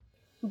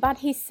But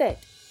he said,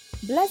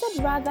 "Blessed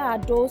rather are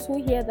those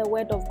who hear the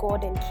word of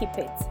God and keep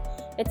it."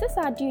 It is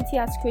our duty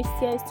as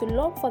Christians to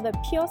long for the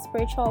pure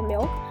spiritual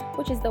milk,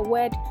 which is the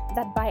word,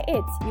 that by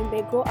it you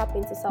may grow up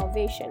into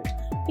salvation.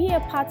 Be a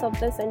part of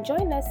this and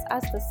join us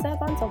as the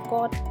servant of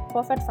God,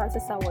 Prophet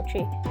Francis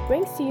Awotre,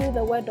 brings to you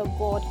the word of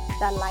God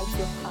that lights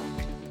your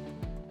path.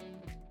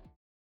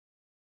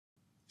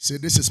 Say,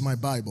 this is my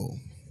Bible.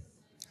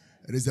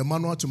 It is the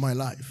manual to my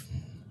life.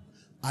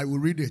 I will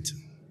read it.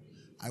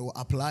 I will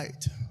apply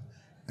it.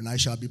 And I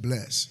shall be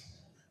blessed.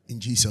 In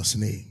Jesus'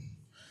 name.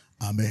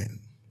 Amen.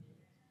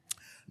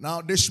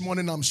 Now, this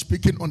morning I'm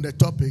speaking on the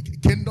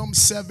topic, kingdom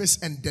service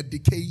and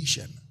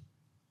dedication.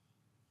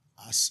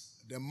 As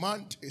the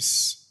month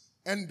is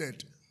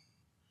ended,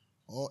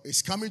 or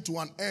is coming to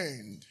an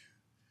end,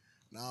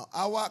 now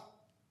our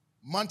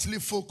monthly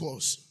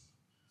focus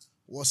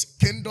was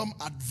kingdom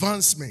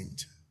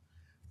advancement.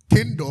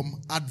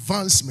 Kingdom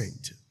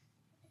advancement.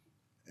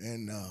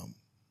 And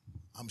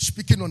I'm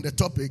speaking on the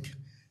topic,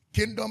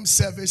 kingdom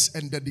service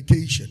and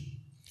dedication.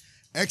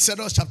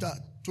 Exodus chapter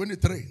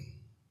 23,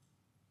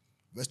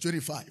 verse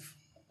 25.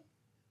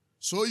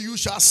 So you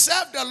shall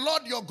serve the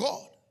Lord your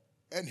God,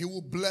 and he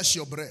will bless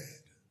your bread.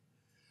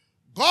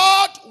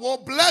 God will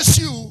bless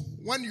you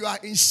when you are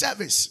in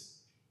service.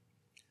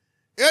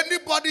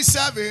 Anybody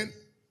serving,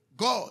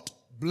 God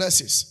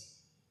blesses.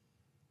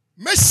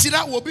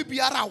 Meshira will be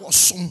biara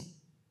wasum.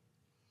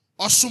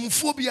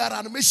 Osumfo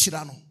biara no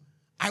meshira no.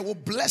 I will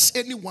bless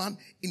anyone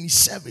in his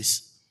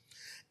service.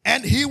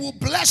 And he will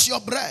bless your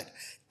bread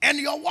and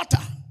your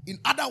water. In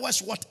other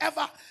words,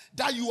 whatever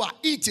that you are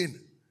eating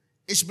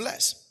is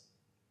blessed.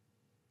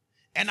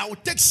 And I will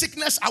take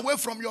sickness away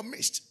from your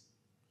midst.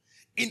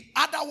 In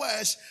other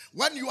words,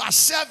 when you are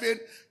serving,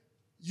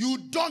 you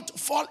don't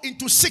fall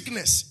into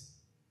sickness.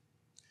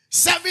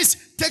 Service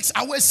takes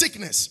away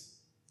sickness.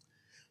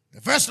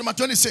 Verse number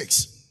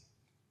 26.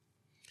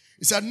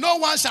 He said, no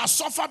one shall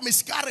suffer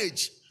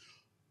miscarriage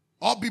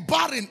or be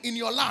barren in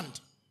your land,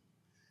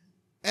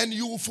 and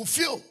you will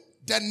fulfill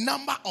the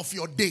number of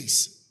your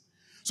days.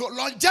 So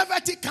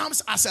longevity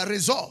comes as a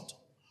result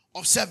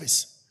of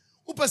service.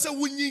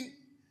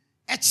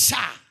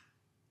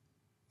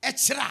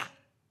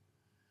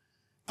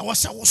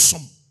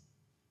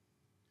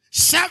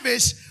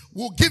 Service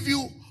will give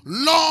you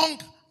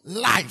long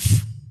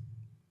life.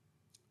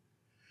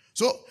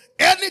 So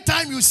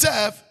anytime you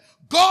serve,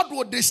 God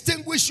will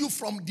distinguish you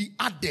from the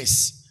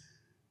others.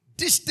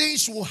 These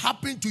things will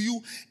happen to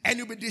you and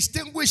you'll be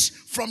distinguished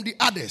from the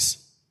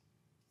others.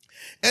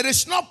 It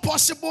is not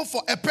possible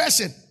for a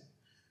person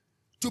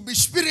to be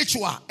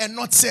spiritual and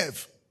not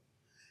serve.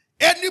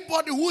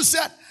 Anybody who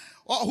said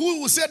or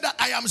who will say that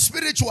I am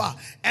spiritual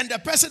and the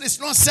person is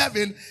not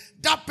serving,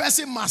 that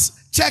person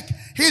must check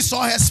his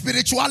or her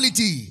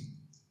spirituality.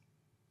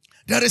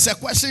 There is a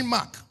question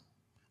mark.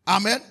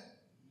 Amen.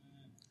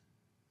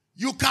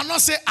 You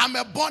cannot say I'm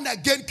a born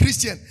again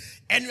Christian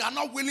and you are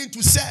not willing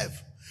to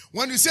serve.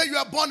 When you say you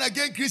are born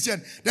again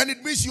Christian, then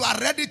it means you are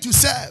ready to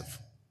serve.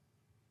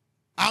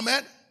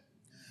 Amen.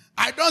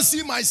 I don't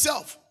see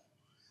myself.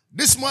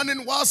 This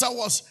morning whilst I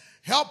was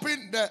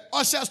helping the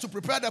ushers to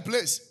prepare the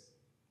place,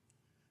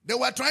 they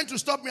were trying to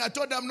stop me. I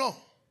told them no.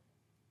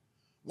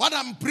 What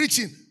I'm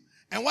preaching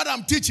and what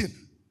I'm teaching,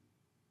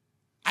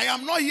 I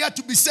am not here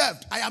to be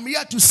served. I am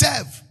here to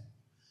serve.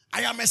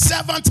 I am a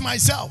servant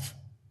myself.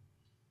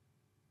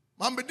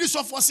 I am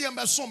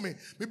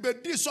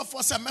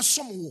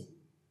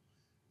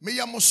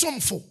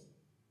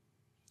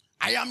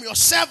your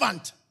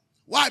servant.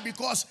 Why?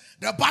 Because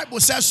the Bible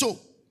says so.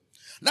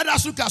 Let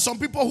us look at some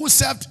people who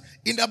served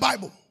in the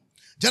Bible.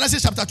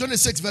 Genesis chapter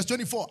 26 verse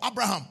 24.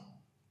 Abraham.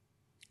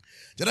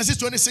 Genesis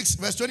 26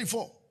 verse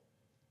 24.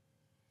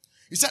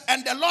 He said,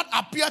 and the Lord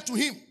appeared to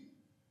him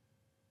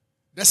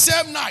the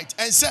same night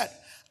and said,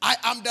 I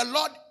am the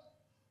Lord,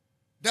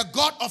 the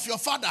God of your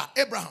father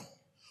Abraham.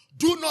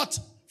 Do not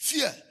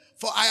fear,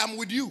 for I am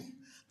with you.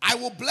 I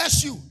will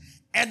bless you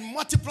and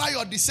multiply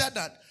your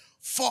descendant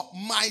for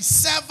my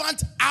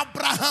servant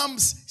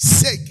Abraham's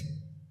sake.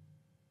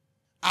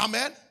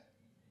 Amen.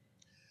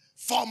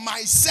 For my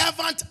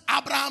servant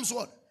Abraham's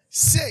what?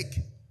 Sake.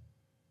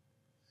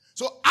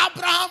 So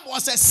Abraham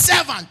was a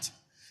servant.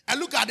 And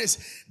look at this.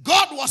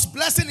 God was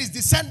blessing his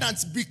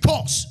descendants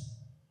because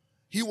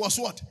he was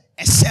what?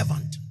 A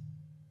servant.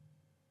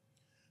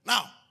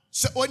 Now,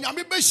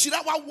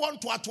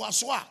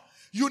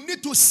 you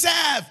need to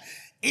serve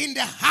in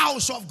the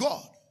house of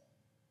God.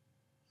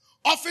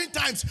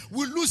 Oftentimes,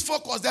 we lose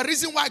focus. The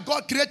reason why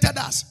God created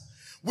us,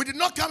 we did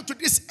not come to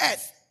this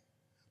earth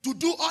to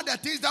do all the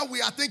things that we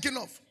are thinking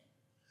of.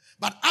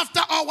 But after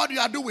all what you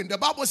are doing, the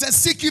Bible says,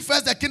 seek ye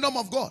first the kingdom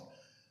of God.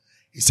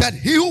 He said,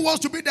 he who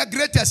wants to be the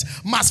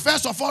greatest must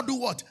first of all do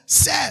what?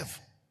 Serve.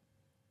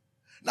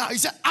 Now, he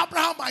said,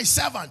 Abraham, my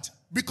servant,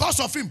 because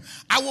of him,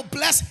 I will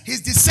bless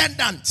his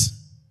descendants.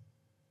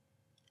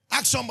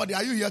 Ask somebody,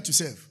 are you here to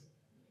serve?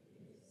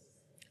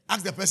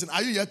 Ask the person,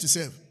 are you here to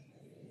serve?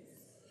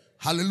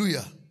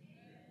 Hallelujah.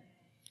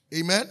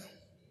 Amen.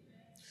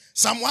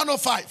 Psalm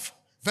 105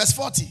 verse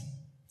 40.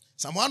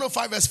 Psalm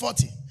 105 verse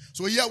 40.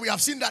 So here we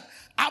have seen that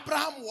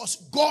Abraham was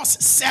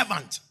God's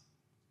servant.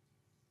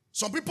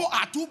 Some people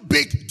are too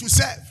big to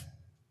serve.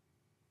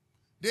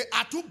 They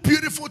are too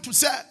beautiful to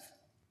serve.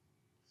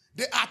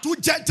 They are too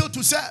gentle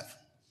to serve.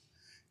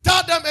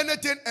 Tell them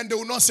anything and they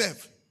will not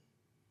serve.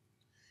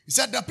 He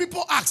said the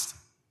people asked,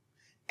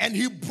 and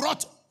he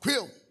brought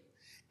quail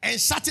and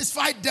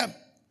satisfied them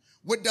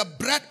with the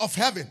bread of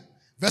heaven.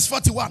 Verse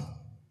 41.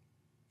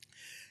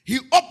 He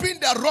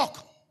opened the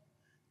rock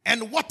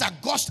and water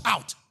gushed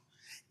out.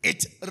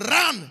 It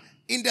ran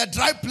in the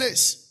dry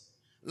place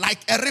like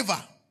a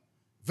river.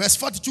 Verse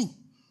 42.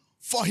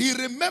 For he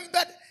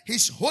remembered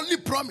his holy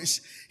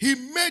promise. He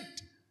made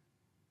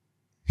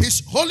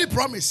his holy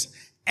promise.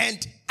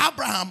 And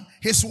Abraham,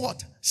 his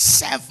what?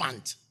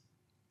 Servant.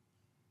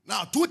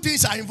 Now, two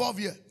things are involved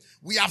here.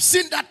 We have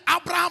seen that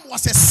Abraham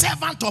was a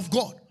servant of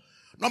God.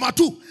 Number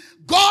two,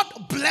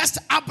 God blessed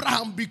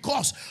Abraham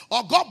because,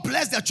 or God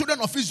blessed the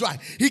children of Israel.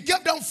 He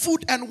gave them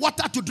food and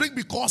water to drink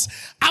because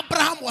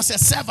Abraham was a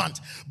servant.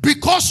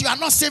 Because you are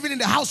not serving in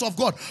the house of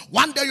God,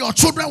 one day your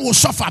children will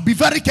suffer. Be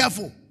very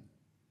careful.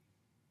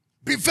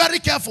 Be very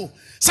careful.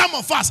 Some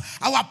of us,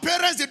 our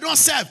parents did not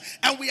serve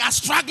and we are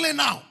struggling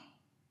now.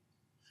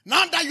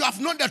 Now that you have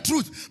known the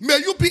truth, may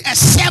you be a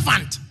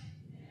servant.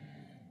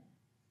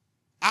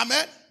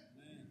 Amen.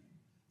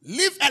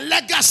 Leave a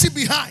legacy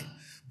behind.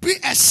 Be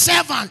a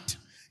servant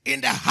in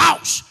the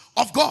house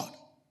of God.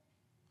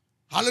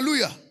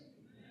 Hallelujah.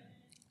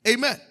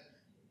 Amen.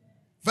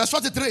 Verse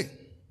 43.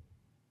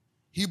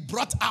 He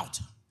brought out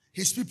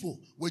his people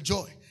with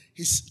joy.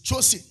 His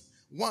chosen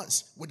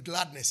ones with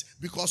gladness.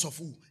 Because of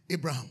who?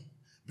 Abraham.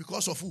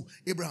 Because of who?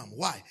 Abraham.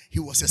 Why? He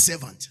was a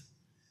servant.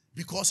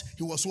 Because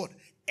he was what?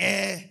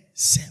 A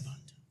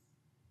servant.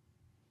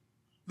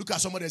 Look at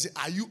somebody and say,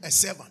 are you a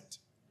servant?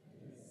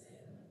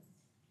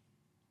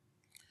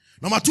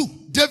 Number two,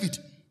 David.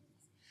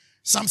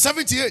 Psalm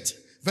 78,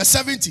 verse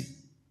 70.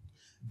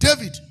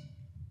 David.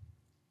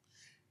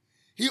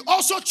 He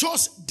also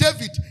chose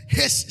David,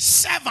 his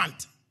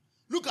servant.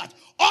 Look at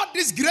all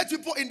these great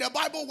people in the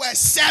Bible were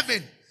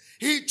serving.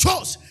 He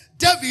chose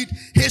David,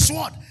 his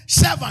what?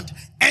 Servant.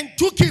 And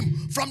took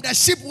him from the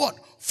sheep what?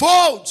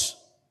 Folds.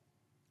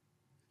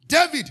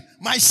 David,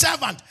 my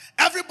servant.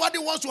 Everybody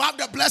wants to have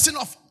the blessing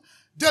of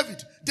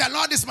David. The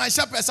Lord is my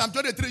shepherd. Psalm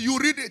 23. You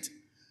read it.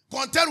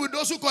 Contend with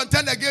those who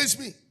contend against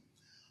me.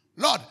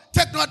 Lord,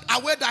 take not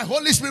away thy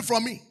Holy Spirit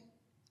from me.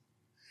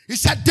 He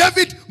said,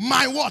 David,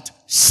 my what?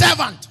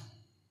 Servant.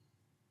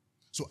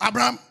 So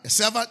Abraham, a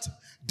servant.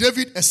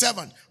 David, a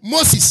servant.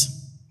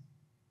 Moses.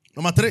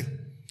 Number 3.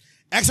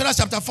 Exodus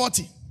chapter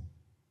 40.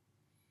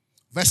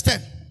 Verse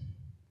 10.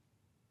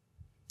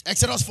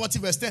 Exodus 40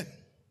 verse 10. He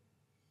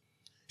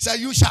said,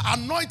 you shall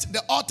anoint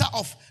the altar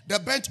of the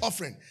burnt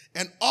offering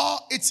and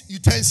all its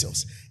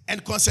utensils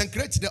and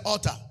consecrate the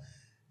altar.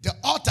 The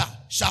altar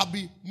shall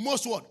be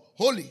most what?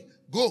 Holy.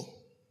 Go.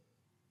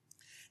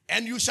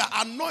 And you shall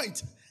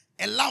anoint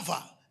a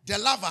laver, the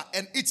laver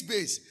and its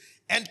base,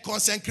 and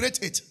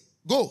consecrate it.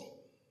 Go.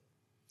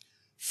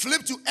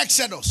 Flip to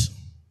Exodus.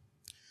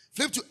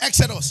 Flip to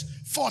Exodus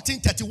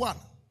 14:31.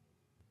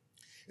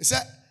 It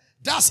said,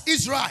 thus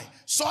Israel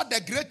saw the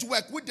great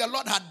work which the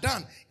Lord had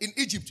done in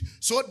Egypt.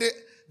 So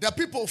the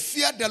people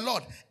feared the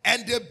Lord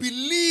and they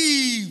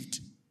believed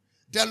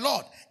the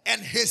Lord and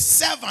his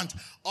servant,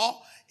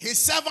 or his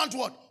servant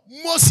what?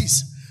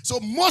 Moses. So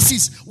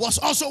Moses was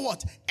also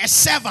what? A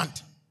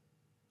servant.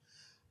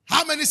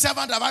 How many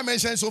servants have I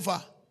mentioned so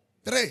far?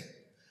 3.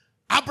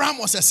 Abraham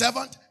was a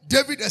servant.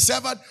 David a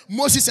servant.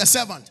 Moses a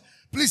servant.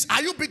 Please,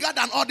 are you bigger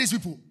than all these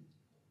people?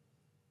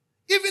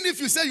 Even if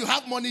you say you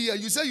have money here,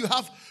 you say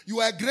you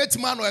are a great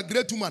man or a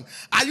great woman.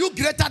 Are you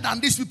greater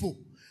than these people?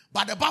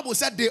 But the Bible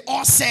said they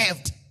all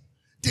served.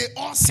 They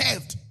all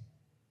served.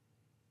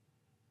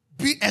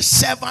 Be a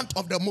servant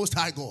of the Most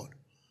High God.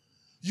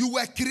 You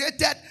were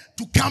created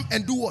to come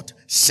and do what?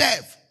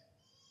 Serve.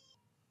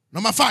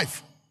 Number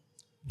 5.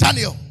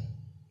 Daniel.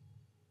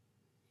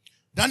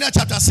 Daniel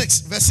chapter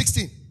 6, verse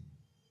 16.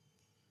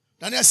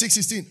 Daniel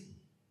 6:16.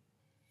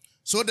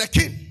 So the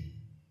king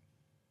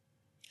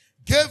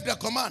gave the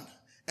command,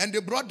 and they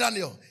brought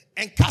Daniel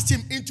and cast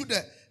him into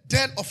the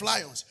den of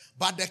lions.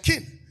 But the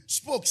king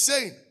spoke,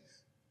 saying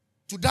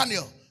to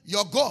Daniel,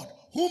 your God,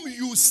 whom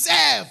you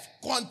serve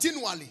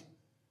continually.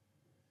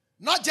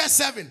 Not just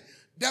serving.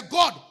 The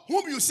God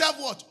whom you serve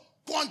what?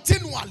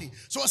 Continually.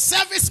 So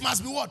service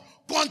must be what?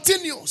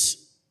 Continuous.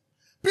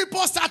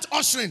 People start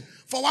ushering.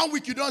 For 1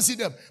 week, you don't see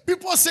them.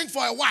 People sing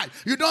for a while.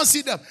 You don't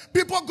see them.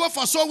 People go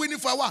for soul winning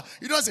for a while.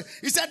 You don't see.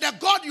 He said, the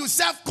God you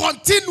serve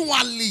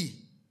continually.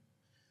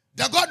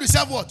 The God you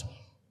serve what?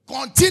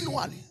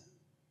 Continually.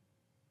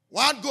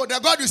 One go. The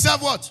God you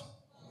serve what?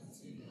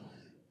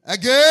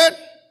 Again?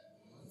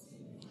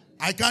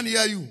 I can't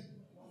hear you.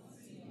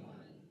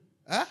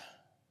 Huh?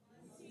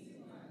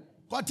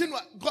 Continue.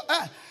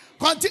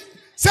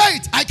 Say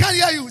it. I can't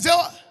hear you. Say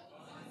what?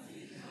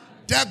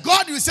 The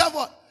God you serve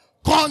what?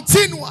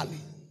 Continually.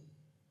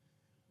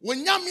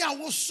 When yamia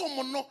was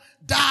someone no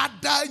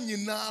dada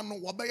nyina no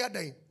obeya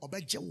den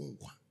obeje wo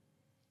nkwa.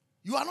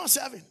 You are not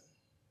serving.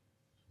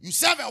 You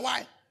serve a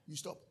while, you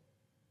stop.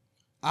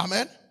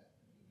 Amen.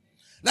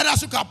 Let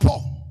us look at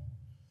Paul.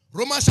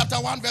 Romans chapter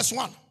 1 verse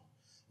 1.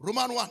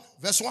 Romans 1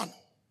 verse 1.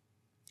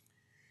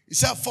 He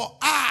said, for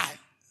I,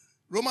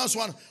 Romans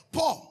 1,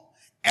 Paul,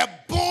 a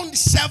bond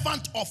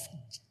servant of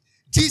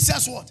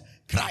Jesus what?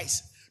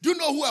 Christ. Do you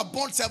know who a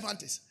bond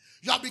servant is?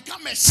 You have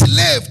become a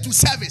slave to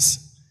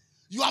service.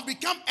 You have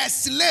become a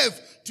slave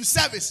to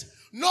service.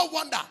 No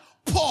wonder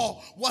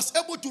Paul was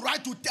able to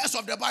write 2 thirds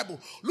of the Bible.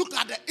 Look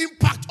at the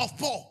impact of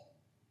Paul.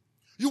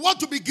 You want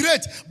to be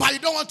great, but you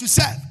don't want to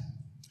serve.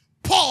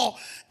 Paul,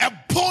 a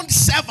bond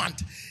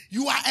servant.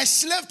 You are a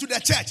slave to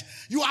the church.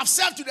 You have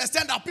served to the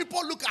extent that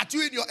people look at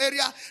you in your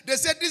area. They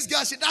say, this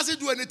girl, she doesn't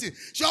do anything.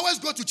 She always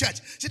go to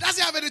church. She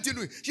doesn't have anything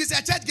to do. She's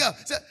a church girl.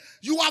 So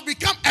you have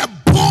become a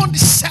bond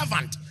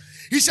servant.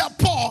 He said,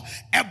 Paul,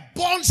 a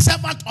bond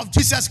servant of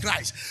Jesus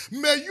Christ.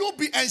 May you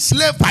be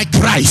enslaved by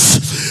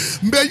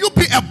Christ. May you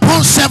be a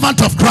bond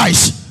servant of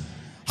Christ.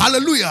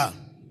 Hallelujah.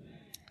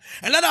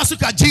 And let us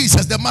look at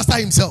Jesus, the master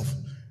himself.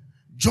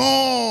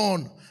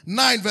 John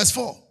 9 verse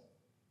 4.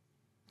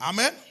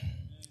 Amen.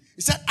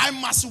 He said, I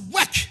must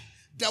work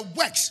the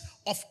works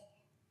of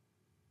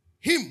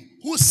him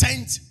who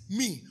sent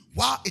me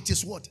while it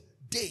is what?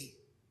 Day.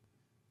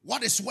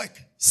 What is work?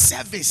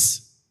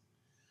 Service.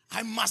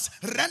 I must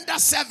render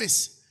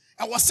service.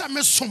 I was some.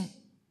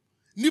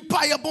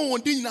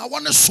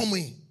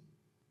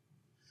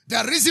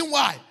 The reason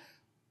why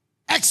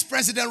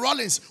ex-President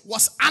Rawlings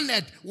was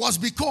honored was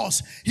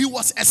because he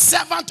was a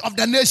servant of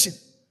the nation.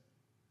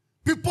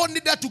 People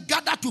needed to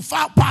gather to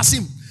file past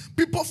him.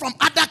 People from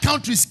other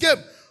countries came.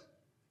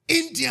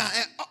 India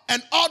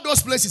and all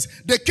those places,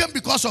 they came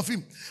because of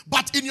him.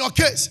 But in your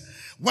case,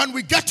 when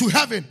we get to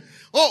heaven,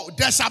 oh,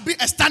 there shall be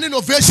a standing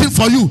ovation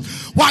for you.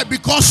 Why?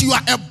 Because you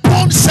are a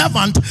bond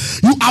servant.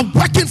 You are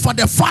working for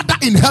the Father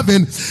in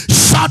heaven.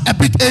 Shout a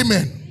big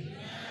amen.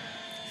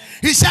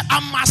 He said,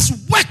 I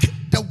must work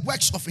the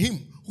works of him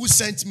who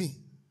sent me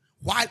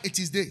while it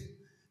is day.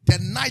 The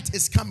night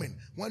is coming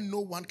when no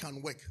one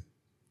can work.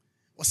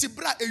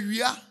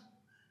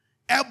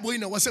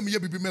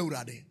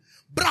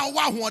 Bra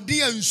wa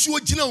hoden ansuo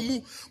gina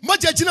mu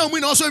maja gina mu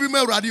na also bi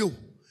ma urade o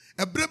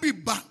ebre bi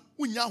ba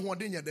unya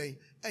hoden yeden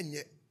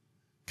enye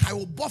kai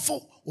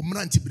obofo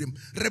omranti brem.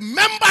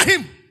 Remember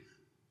him.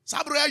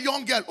 Sabro a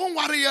young girl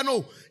unware ye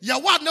no ya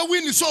wa na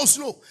win souls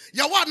no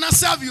ya wa na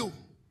serve you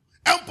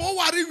empo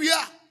ware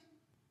wia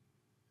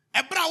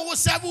ebra wo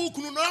serve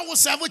ukunu no wo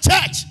serve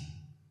church.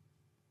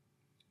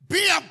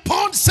 Be a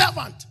bond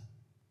servant.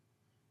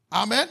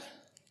 Amen.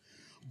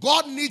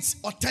 God needs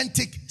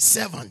authentic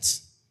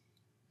servants.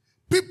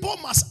 People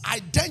must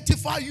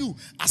identify you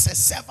as a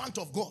servant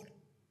of God,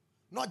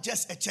 not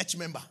just a church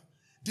member.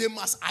 They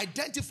must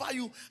identify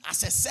you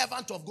as a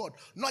servant of God,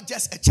 not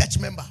just a church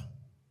member.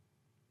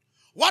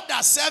 What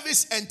does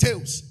service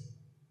entails?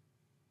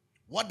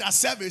 What does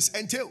service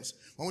entails?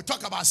 When we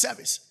talk about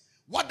service,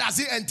 what does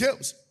it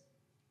entails?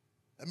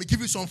 Let me give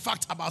you some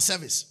facts about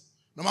service.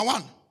 Number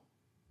one,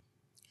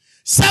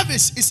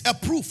 service is a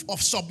proof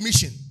of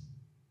submission.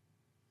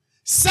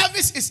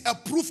 Service is a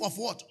proof of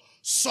what?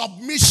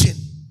 Submission.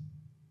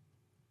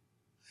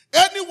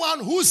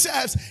 Anyone who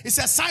serves is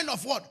a sign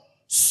of what?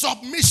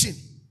 Submission.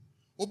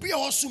 Obi a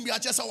osum bi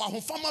ache se wa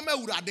honfama ma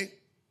urade.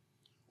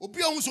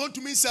 Obi a hu so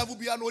ntumi serve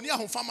bia no oni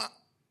ahonfama.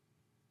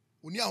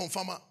 Oni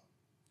ahonfama.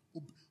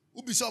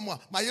 Ubi so mo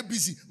ma ye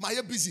busy.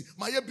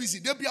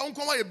 Dey bia won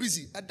kom ye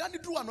busy. Edani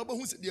dru an obo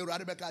hu se de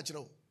urade be ka kire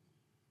o.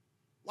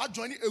 Wa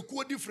join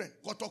ekuo different.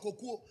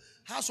 Kotokokuo,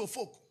 house of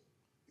folk.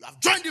 You have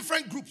joined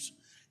different groups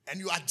and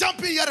you are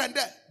jumping here and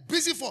there,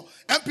 busy for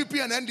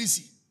MPP and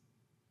NDC.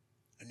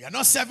 And you are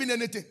not serving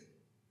anything.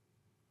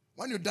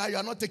 When you die, you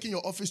are not taking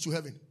your office to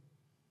heaven.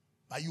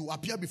 But you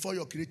appear before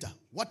your Creator.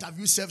 What have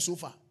you served so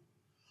far?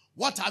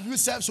 What have you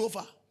served so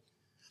far?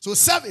 So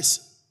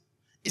service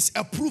is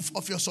a proof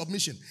of your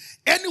submission.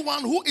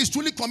 Anyone who is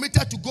truly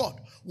committed to God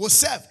will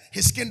serve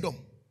his kingdom.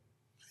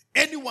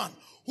 Anyone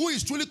who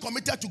is truly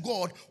committed to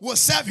God will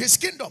serve his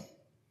kingdom.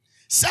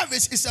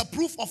 Service is a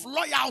proof of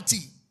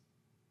loyalty.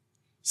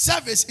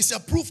 Service is a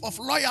proof of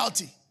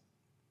loyalty.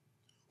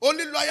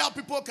 Only loyal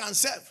people can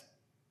serve.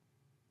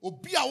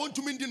 Obi a won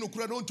tumi ndi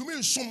nokura no ntumi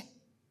nsom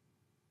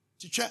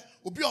tiche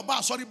obi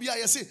oba sorry bia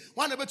yesi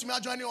wan na betumi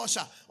adwane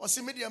osha o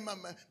se me de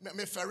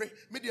me ferry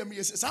me de me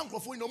yesi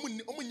sankrofo ni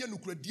omunya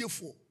nokura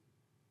diefo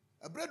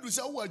ebredu se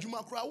wo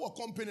adwuma kura wo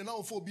company na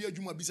wo fo obi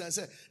adwuma bi san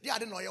se de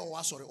ade na oye wo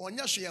asori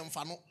onye hwe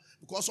yemfa no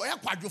because oye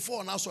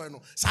kwadwofo na asori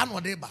no sa na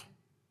ode ba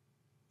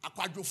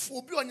akwadwofo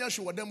obi onye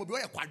hwe wodam obi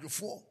oye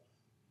kwadwofo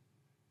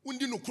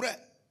undi nokura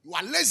you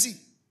are lazy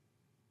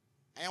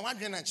I want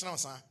to na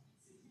san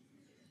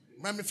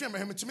me feel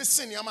me to me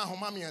sin yama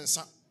homa me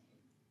ensa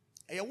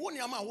e ye woni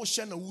ama wo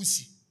hye na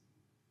wusi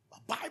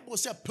Bible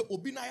say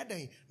obi na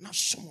yeden na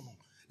som no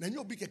na nye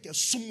obi keke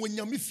som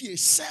wonyame fie.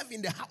 Serve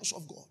in the house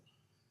of God.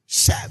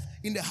 Serve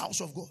in the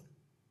house of God.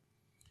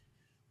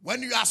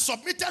 When you are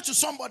submitted to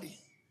somebody,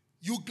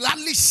 you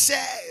gladly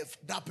serve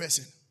that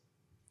person.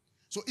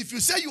 So if you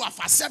say you have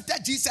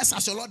accepted Jesus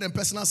as your Lord and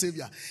personal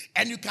Savior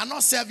and you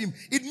cannot serve him,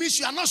 it means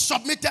you are not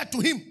submitted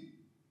to him.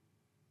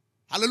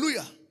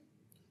 Hallelujah.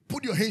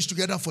 Put your hands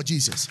together for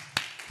Jesus.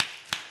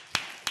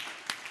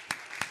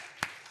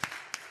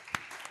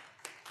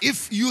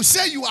 If you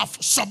say you have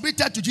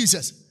submitted to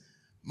Jesus,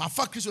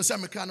 but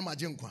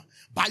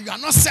you are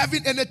not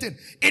serving anything,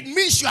 it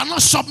means you are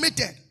not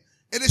submitted.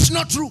 It is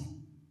not true.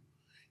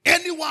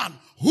 Anyone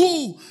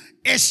who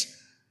is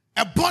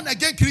a born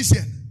again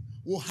Christian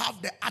will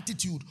have the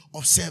attitude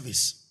of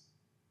service.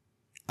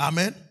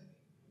 Amen.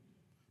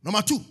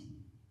 Number 2,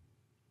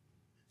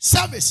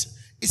 service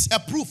is a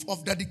proof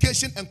of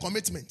dedication and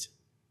commitment.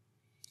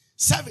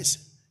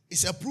 Service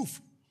is a proof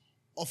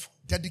of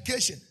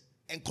dedication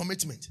and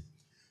commitment.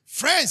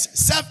 Friends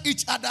serve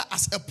each other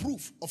as a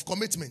proof of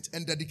commitment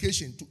and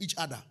dedication to each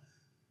other.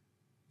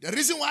 The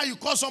reason why you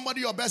call somebody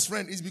your best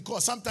friend is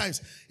because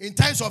sometimes in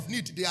times of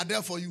need, they are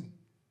there for you.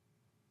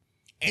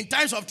 In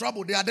times of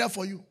trouble, they are there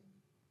for you.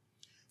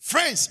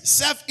 Friends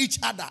serve each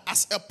other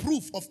as a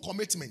proof of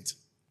commitment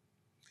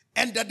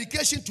and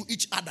dedication to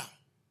each other.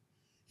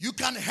 You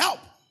can help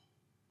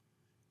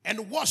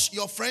and wash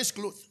your friends'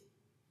 clothes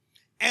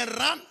and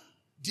run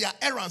their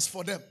errands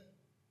for them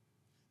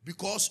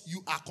because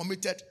you are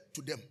committed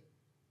to them.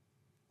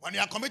 When you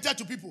are committed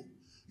to people,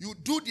 you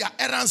do their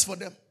errands for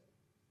them.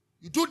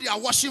 You do their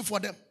washing for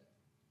them.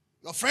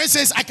 Your friend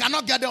says, I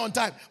cannot get there on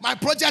time. My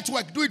project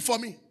work, do it for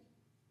me.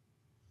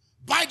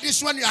 Buy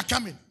this when you are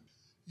coming.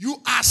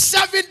 You are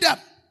serving them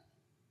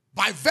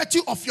by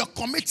virtue of your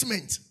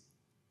commitment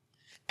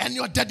and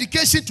your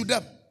dedication to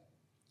them.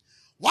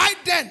 Why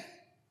then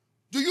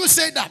do you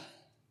say that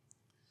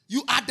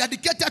you are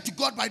dedicated to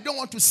God but you don't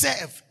want to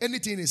serve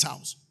anything in his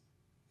house?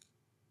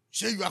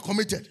 You say you are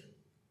committed.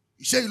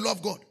 You say you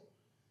love God.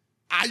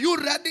 Are you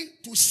ready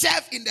to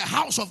serve in the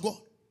house of God?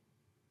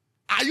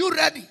 Are you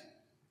ready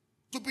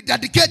to be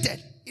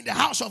dedicated in the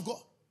house of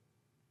God?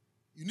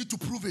 You need to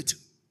prove it.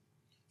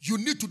 You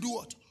need to do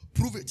what?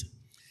 Prove it.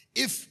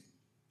 If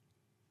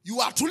you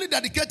are truly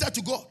dedicated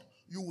to God,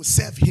 you will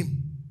serve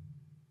him.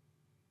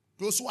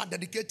 Those who are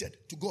dedicated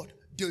to God,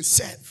 they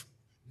serve.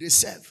 They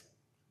serve.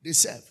 They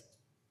serve.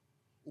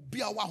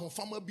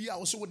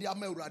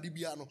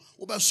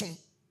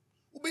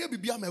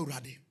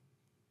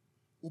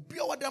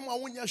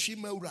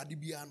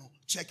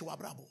 Check your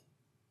brabo.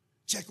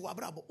 Check your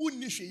brabo.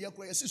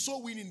 So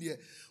winning there.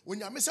 When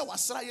you say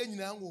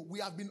we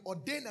have been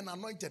ordained and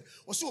anointed.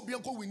 Also be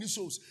uncle winning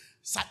souls.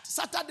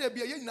 Saturday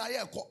be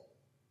a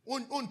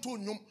on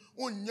tonium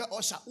on your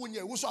osha on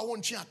your was I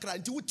won't cry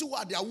until we two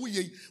are there.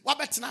 We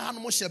bet na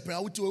animal shepherd. I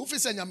would to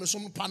office and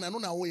Yamasum pan and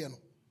on our way.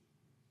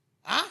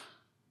 Huh?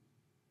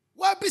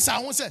 Why be I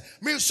won't say,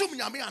 may assume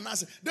Yami and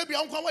answer. There be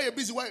uncle why you're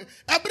busy.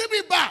 I bring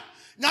me back.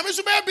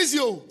 Yamisu be busy.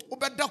 Oh,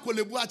 but that will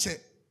lebuache.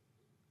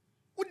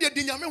 Who did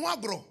Yami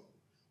Wagro?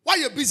 Why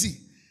you busy?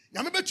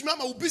 Yami bet you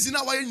mama busy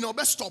now. Why you know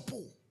best stop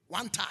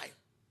one time?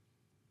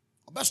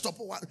 Best stop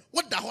one.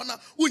 What the honor?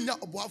 Unya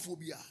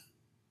oboaphobia.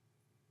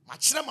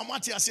 Machira mama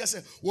tia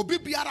say obi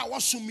biara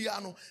wasum ya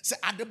no say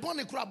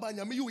adebone kura ba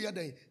nyame yu ye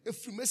den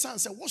efiri mesan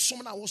say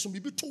wasum na wasum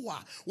bibi to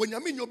wa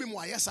wonyame nyobi mu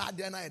ayesa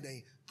ade na ye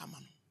den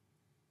amano.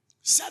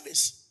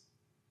 Service.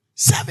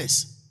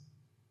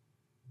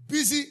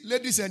 Busy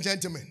ladies and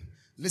gentlemen,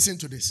 listen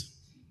to this.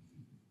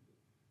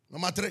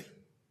 Number 3.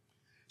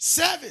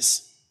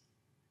 Service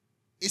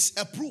is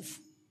a proof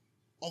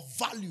of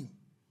value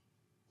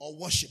or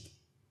worship.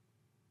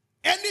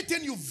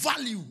 Anything you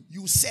value,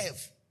 you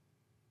serve.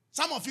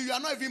 Some of you are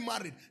not even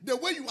married. The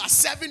way you are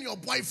serving your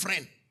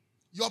boyfriend,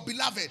 your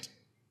beloved,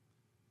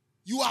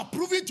 you are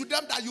proving to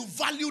them that you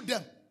value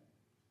them.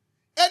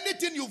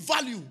 Anything you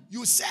value,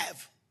 you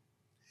serve.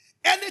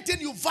 Anything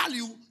you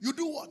value, you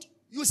do what?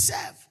 You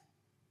serve.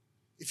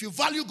 If you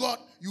value God,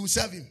 you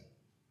serve him.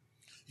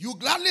 You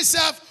gladly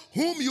serve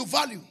whom you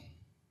value.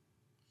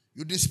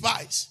 You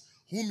despise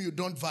whom you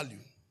don't value.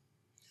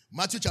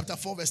 Matthew chapter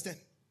 4 verse 10.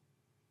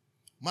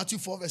 Matthew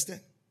 4 verse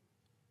 10.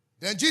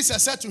 Then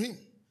Jesus said to him,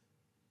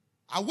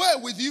 away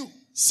with you,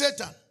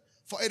 Satan,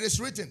 for it is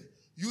written,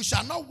 you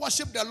shall not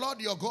worship the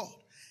Lord your God,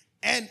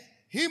 and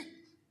him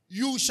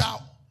you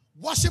shall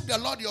worship the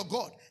Lord your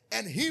God,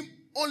 and him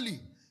only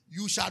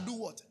you shall do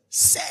what?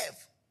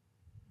 Serve.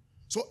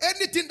 So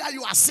anything that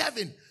you are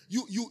serving,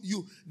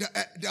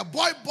 the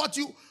boy bought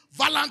you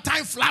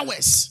Valentine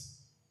flowers.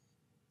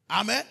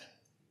 Amen.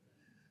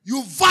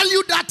 You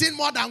value that thing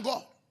more than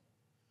God.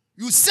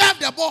 You serve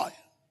the boy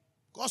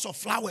because of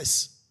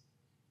flowers.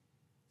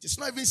 It's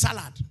not even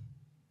salad.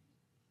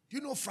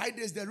 You know,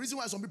 Fridays, the reason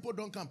why some people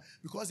don't come,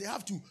 because they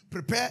have to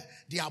prepare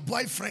their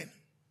boyfriend,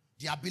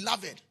 their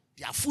beloved,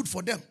 their food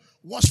for them,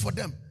 wash for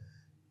them.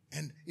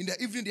 And in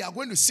the evening, they are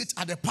going to sit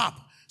at the pub.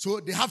 So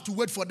they have to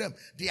wait for them.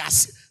 They are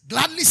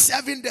gladly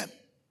serving them.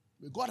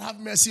 May God have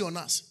mercy on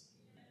us.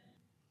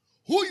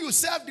 Who you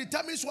serve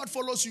determines what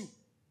follows you.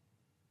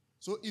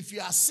 So if you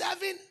are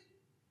serving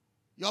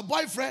your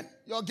boyfriend,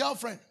 your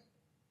girlfriend,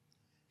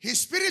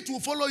 his spirit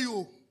will follow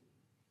you.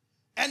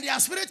 And their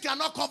spirit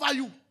cannot cover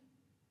you.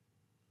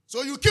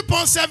 So you keep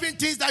on serving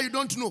things that you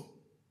don't know.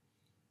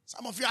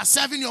 Some of you are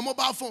serving your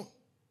mobile phone.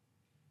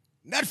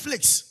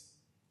 Netflix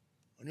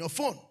on your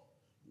phone.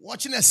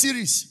 Watching a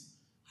series.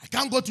 I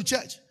can't go to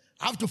church.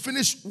 I have to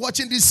finish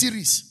watching this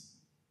series.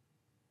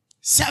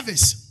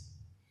 Service.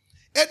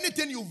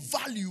 Anything you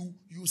value,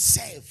 you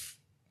serve.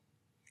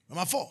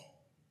 Number 4.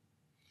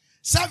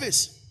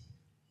 Service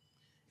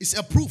is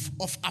a proof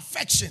of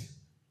affection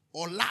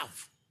or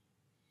love.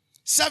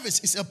 Service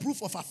is a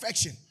proof of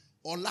affection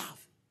or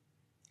love.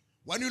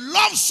 When you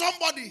love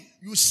somebody,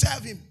 you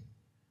serve him.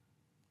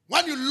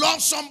 When you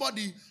love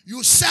somebody,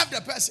 you serve the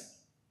person.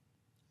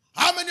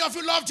 How many of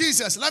you love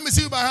Jesus? Let me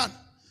see you by hand.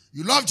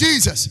 You love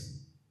Jesus.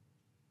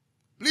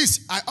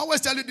 Please, I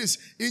always tell you this.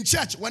 In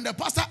church, when the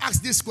pastor asks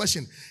this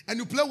question and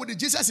you play with it,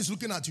 Jesus is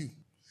looking at you.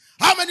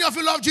 How many of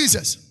you love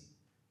Jesus?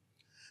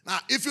 Now,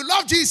 if you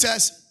love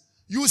Jesus,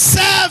 you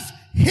serve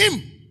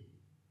him.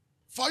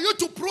 For you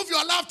to prove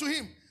your love to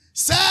him,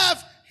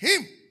 serve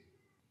him.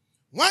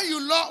 When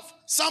you love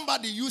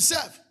somebody, you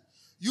serve.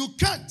 You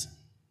can't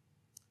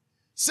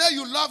say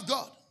you love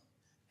God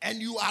and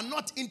you are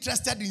not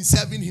interested in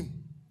serving him.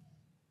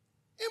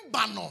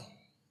 Imbano.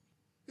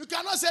 You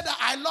cannot say that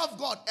I love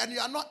God and you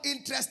are not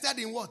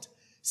interested in what?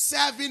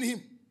 Serving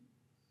him.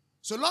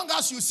 So long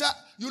as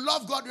you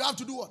love God, you have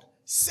to do what?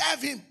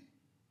 Serve him.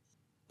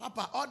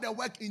 Papa, all the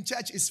work in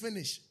church is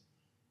finished.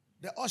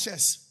 The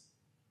ushers,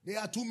 they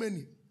are too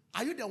many.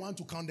 Are you the one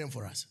to count them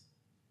for us?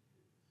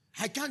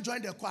 I can't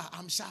join the choir.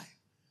 I'm shy.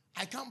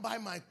 I can't buy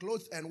my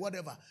clothes and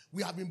whatever.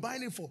 We have been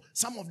buying it for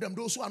some of them.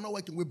 Those who are not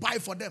working, we buy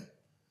for them.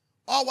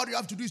 All what you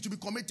have to do is to be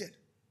committed.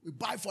 We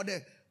buy for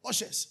the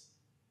ushers.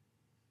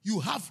 You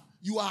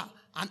are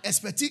an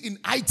expertise in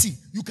IT.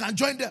 You can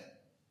join them.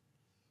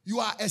 You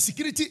are a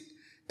security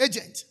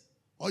agent,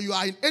 or you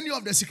are in any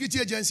of the security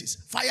agencies,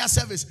 fire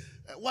service,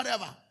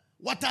 whatever,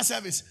 water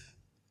service,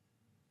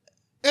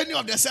 any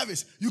of the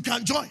service, you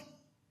can join.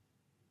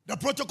 The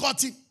protocol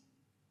team.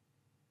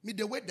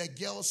 The way the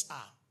girls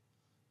are,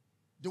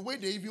 the way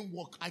they even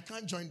walk, I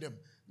can't join them.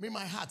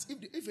 My heart,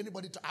 if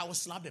anybody, I will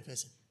slap the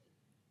person.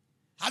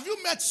 Have you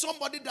met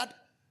somebody that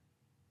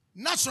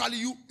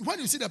naturally, when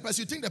you see the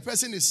person, you think the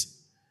person is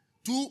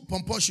too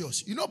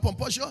pompous? You know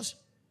pompous?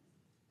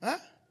 Huh?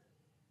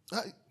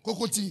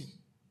 Kokoti.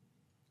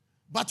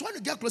 But when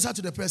you get closer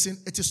to the person,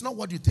 it is not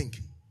what you think.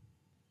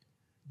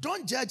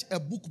 Don't judge a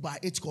book by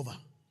its cover.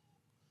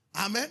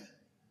 Amen.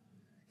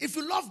 If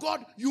you love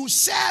God, you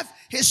serve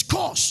his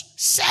cause.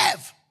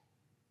 Serve.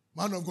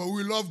 Man of God,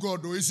 we love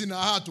God, though. It's in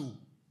our heart, too.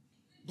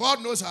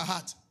 God knows our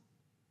heart.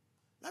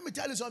 Let me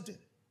tell you something.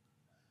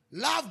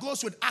 Love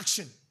goes with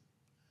action.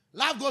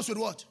 Love goes with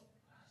what?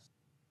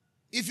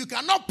 If you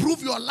cannot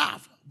prove your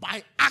love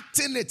by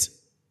acting it,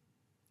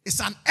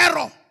 it's an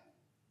error.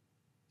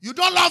 You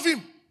don't love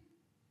him.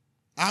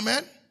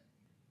 Amen.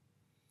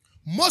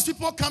 Most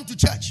people come to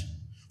church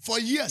for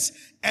years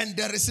and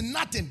there is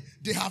nothing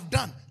they have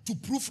done to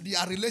prove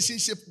their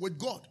relationship with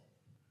God.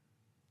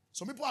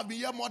 Some people have been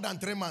here more than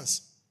 3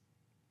 months.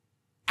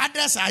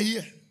 Others are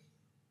here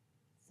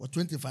for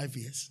 25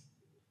 years.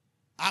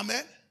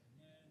 Amen.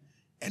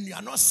 And you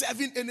are not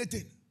serving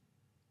anything.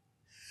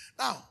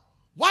 Now,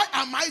 why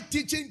am I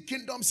teaching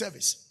kingdom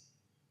service?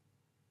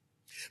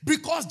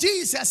 Because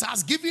Jesus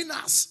has given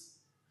us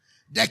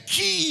the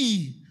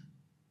key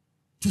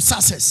to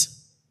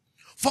success.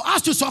 For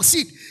us to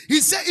succeed, he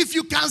said, if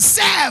you can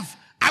serve,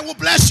 I will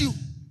bless you.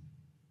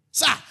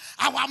 Sir,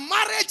 our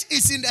marriage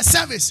is in the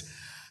service.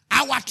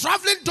 Our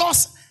traveling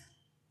doors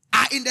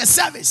are in the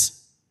service.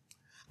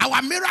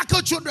 Our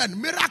miracle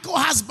children, miracle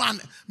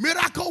husband,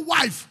 miracle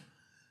wife,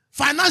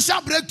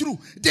 financial breakthrough,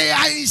 they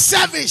are in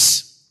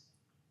service.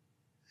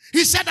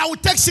 He said, I will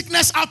take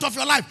sickness out of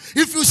your life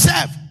if you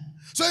serve.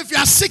 So if you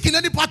are sick in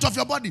any part of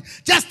your body,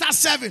 just start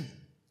serving.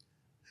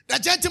 The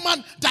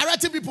gentleman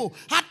directing people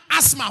had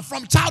asthma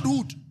from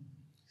childhood.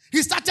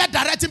 He started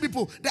directing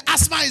people. The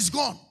asthma is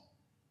gone.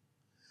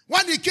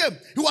 When he came,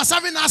 he was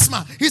having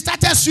asthma. He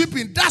started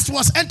sweeping. Dust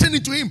was entering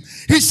into him.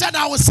 He said,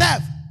 I will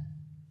serve.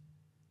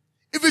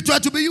 If it were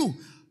to be you,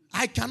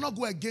 I cannot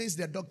go against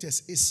the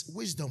doctors. It's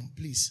wisdom,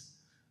 please.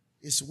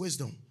 It's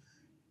wisdom.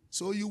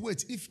 So you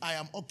wait. If I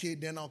am okay,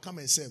 then I'll come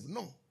and serve.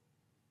 No.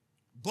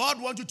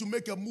 God wants you to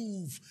make a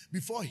move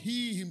before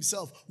he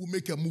himself will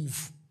make a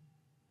move.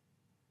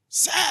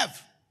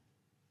 Serve.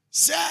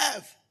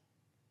 Serve.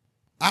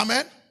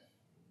 Amen.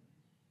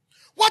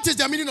 What is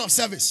the meaning of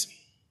service?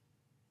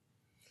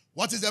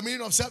 What is the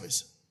meaning of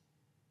service?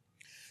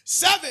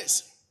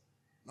 Service,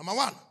 number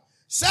one,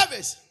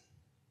 service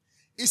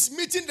is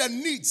meeting the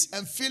needs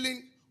and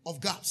filling of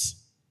gaps.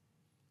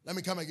 Let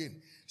me come again.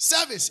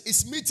 Service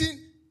is meeting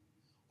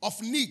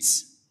of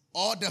needs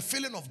or the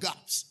filling of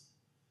gaps.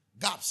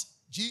 Gaps.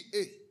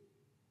 G-A-P-S.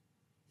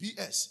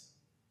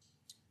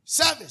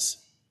 Service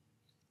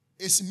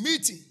is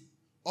meeting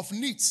of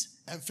needs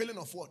and filling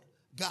of what?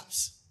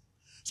 Gaps.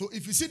 So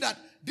if you see that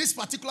this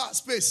particular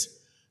space,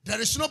 there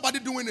is nobody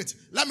doing it,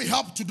 let me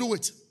help to do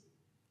it.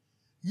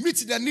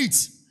 Meet the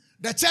needs.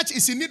 The church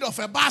is in need of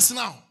a bus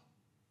now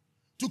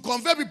to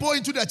convey people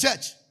into the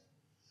church.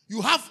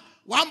 You have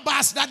one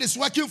bus that is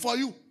working for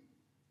you.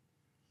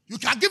 You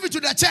can give it to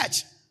the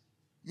church.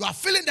 You are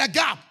filling the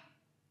gap.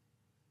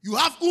 You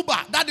have Uber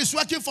that is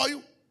working for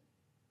you.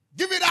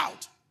 Give it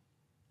out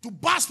to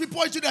bus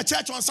people into the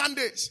church on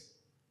Sundays.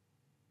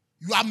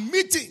 You are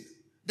meeting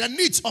the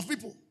needs of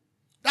people.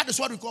 That is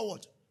what we call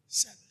what?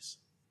 Service.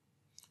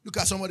 Look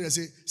at somebody and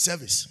say,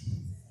 service.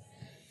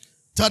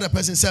 Tell the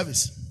person,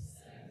 service.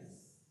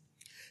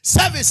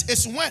 Service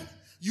is when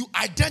you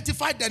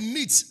identify the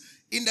needs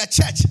in the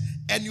church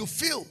and you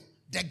fill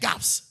the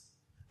gaps.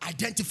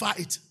 Identify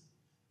it.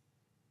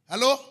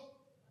 Hello?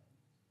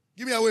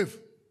 Give me a wave.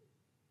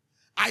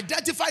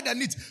 Identify the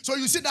needs. So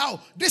you see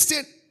now, this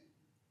thing,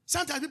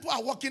 sometimes people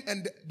are walking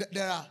and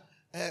there are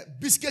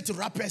biscuit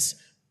wrappers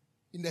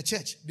in the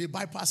church. They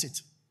bypass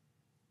it.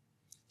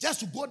 Just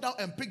to go down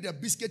and pick the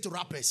biscuit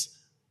wrappers.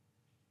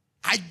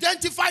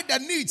 Identify the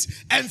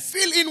needs and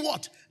fill in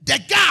what? The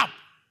gap.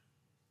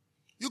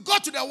 You go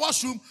to the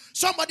washroom,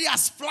 somebody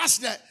has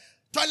flushed the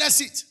toilet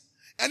seat.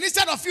 And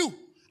instead of you,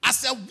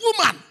 as a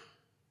woman,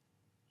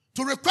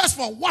 to request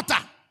for water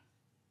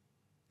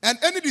and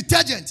any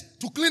detergent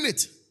to clean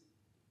it.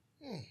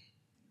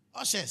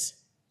 Ushers,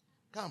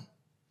 come.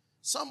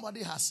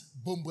 Somebody has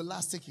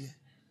bombolastic here.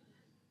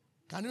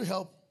 Can you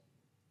help?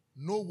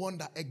 No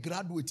wonder a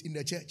graduate in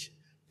the church,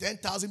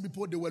 10,000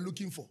 people they were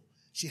looking for.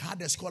 She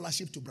had a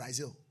scholarship to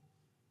Brazil.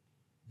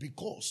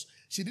 Because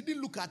she didn't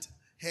look at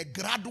her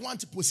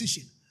graduate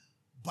position,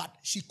 but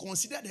she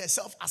considered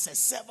herself as a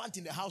servant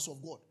in the house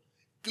of God.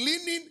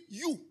 Cleaning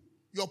you,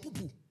 your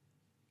poo-poo,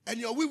 and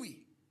your wee-wee.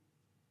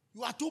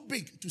 You are too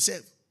big to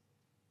serve.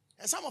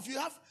 And some of you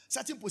have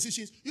certain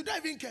positions, you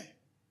don't even care.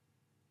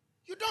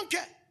 You don't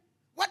care.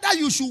 Whether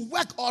you should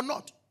work or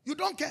not, you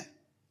don't care.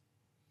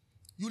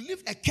 You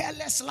live a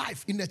careless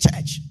life in the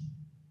church.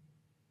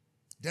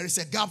 There is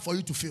a gap for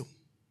you to fill.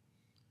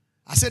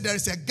 I said there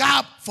is a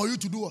gap for you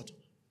to do what?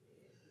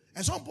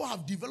 And some people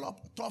have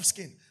developed tough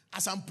skin.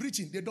 As I'm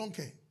preaching, they don't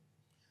care.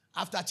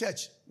 After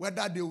church,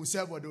 whether they will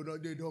serve or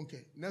they don't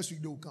care. Next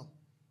week they will come.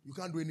 You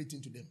can't do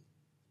anything to them.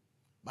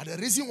 But the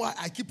reason why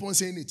I keep on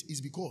saying it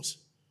is because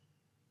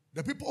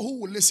the people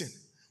who will listen,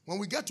 when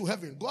we get to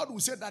heaven, God will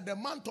say that the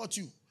man taught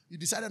you. You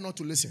decided not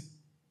to listen.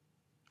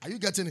 Are you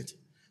getting it?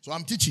 So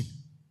I'm teaching.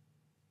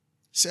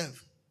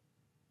 Serve.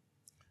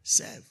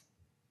 Serve.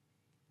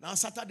 Now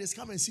Saturdays,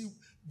 come and see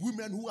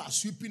women who are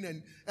sweeping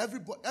and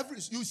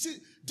you see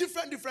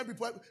different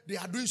people, they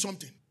are doing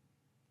something.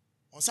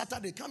 On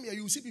Saturday, come here,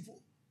 you see people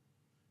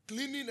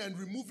cleaning and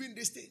removing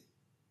this thing.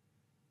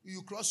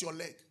 You cross your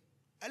leg.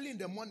 Early in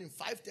the morning,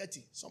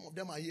 5:30, some of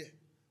them are here,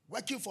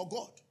 working for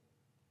God.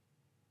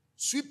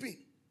 Sweeping.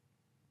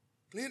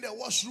 Cleaning the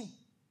washroom.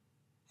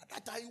 At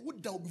that time, you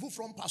would down before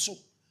from Paso.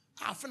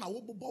 I'm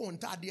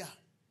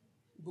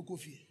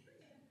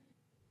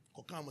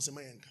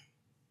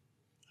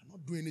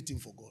not doing anything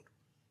for God.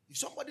 If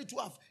somebody to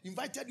have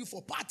invited you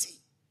for party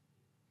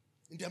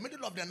in the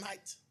middle of the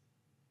night,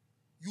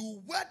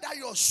 you wear that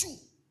your shoe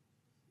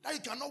that you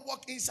cannot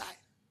walk inside.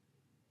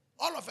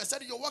 All of a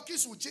sudden, your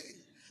walkings will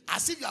change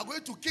as if you are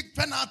going to kick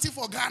penalty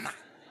for Ghana.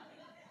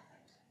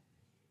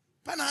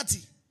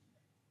 Penalty.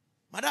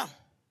 Madam,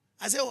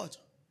 I say what?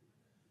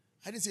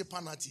 I didn't say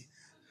penalty.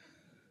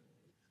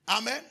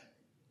 Amen.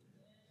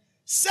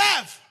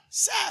 Serve.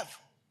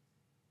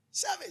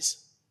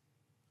 Service.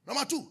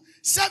 Number 2,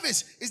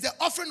 service is the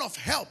offering of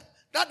help.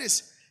 That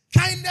is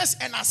kindness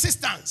and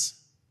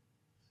assistance.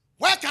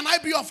 Where can I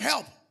be of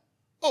help?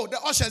 Oh, the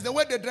ushers, the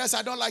way they dress,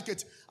 I don't like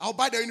it. I'll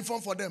buy the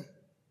uniform for them.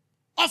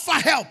 Offer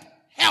help.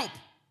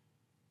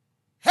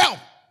 Help.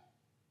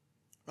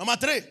 Number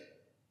 3,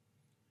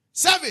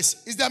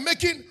 service is the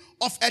making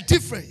of a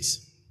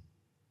difference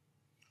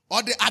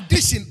or the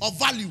addition of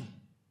value.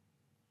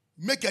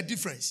 Make a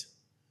difference.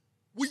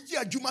 We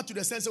hear Juma to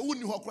the sense that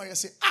you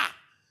say,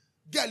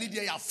 girl,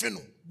 they are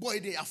feno. Boy,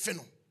 they are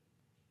feno.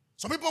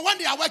 Some people, when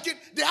they are working,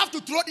 they have to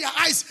throw their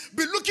eyes,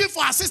 be looking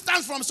for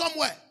assistance from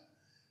somewhere.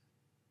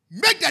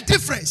 Make the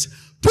difference.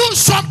 Do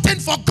something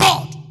for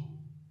God.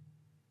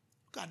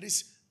 Look at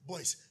these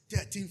boys,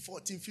 13,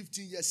 14,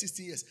 15 years,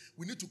 16 years.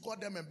 We need to call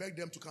them and beg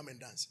them to come and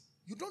dance.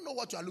 You don't know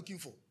what you are looking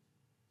for.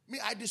 Me,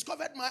 I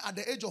discovered mine at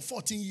the age of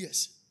 14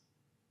 years.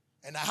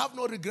 And I have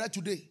no regret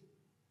today.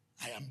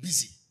 I am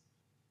busy.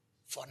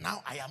 For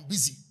now, I am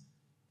busy.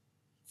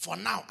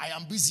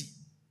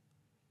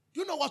 Do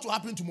you know what will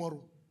happen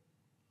tomorrow?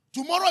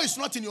 Tomorrow is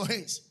not in your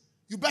hands.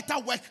 You better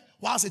work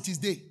whilst it is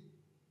day.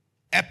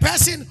 A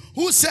person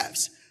who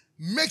serves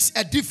makes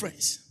a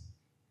difference.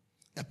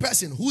 A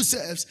person who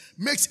serves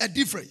makes a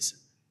difference.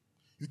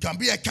 You can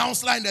be a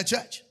counselor in the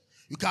church.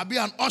 You can be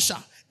an usher,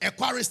 a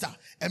chorister,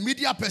 a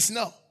media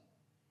personnel.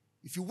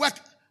 If you work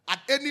at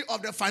any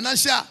of the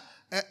financial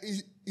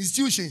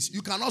institutions,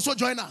 you can also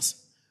join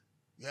us.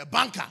 You're a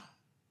banker.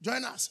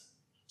 Join us.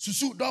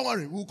 Susu, don't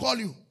worry. We'll call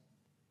you.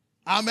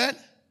 Amen.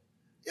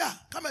 Yeah,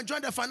 come and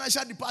join the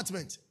financial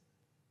department.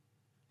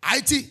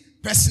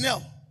 IT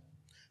personnel.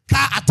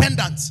 Car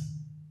attendants.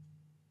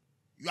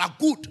 You are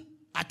good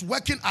at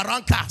working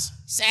around cars.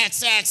 So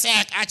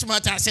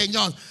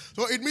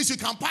it means you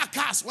can park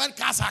cars when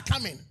cars are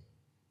coming.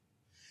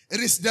 It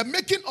is the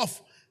making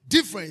of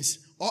difference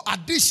or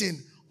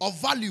addition of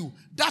value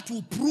that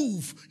will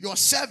prove your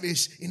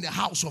service in the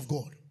house of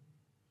God.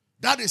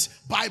 That is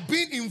by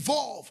being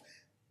involved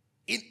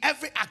in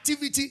every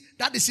activity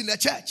that is in the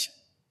church.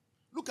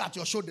 Look at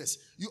your shoulders.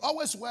 You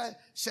always wear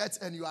shirts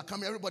and you are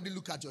coming. Everybody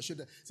look at your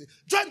shoulder. Say,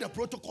 join the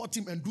protocol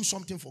team and do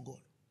something for God.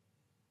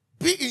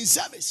 Be in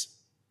service.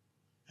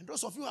 And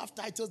those of you who have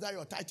titles that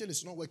your title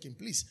is not working,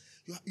 please,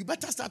 you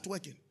better start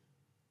working.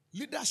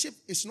 Leadership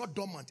is not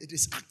dormant. It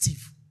is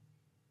active.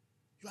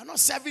 You are not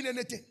serving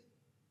anything.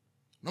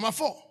 Number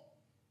 4.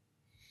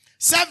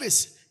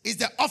 Service is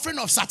the offering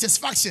of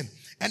satisfaction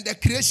and the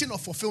creation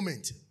of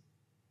fulfillment.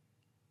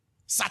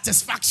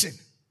 Satisfaction.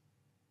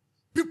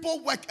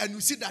 People work and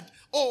you see that,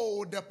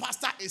 oh, the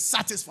pastor is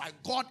satisfied.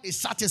 God is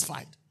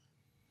satisfied.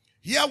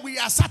 Here we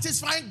are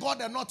satisfying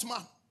God and not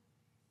man.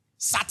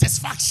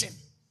 Satisfaction.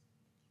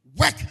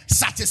 Work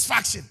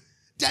satisfaction.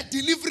 The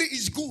delivery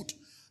is good.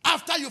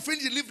 After you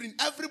finish delivering,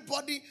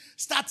 everybody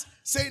starts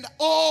saying,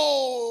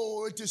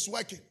 oh, it is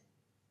working.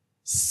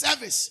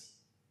 Service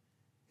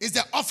is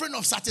the offering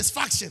of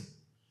satisfaction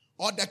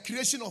or the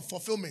creation of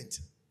fulfillment.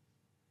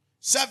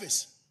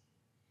 Service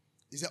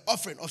is the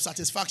offering of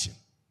satisfaction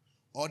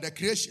or the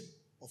creation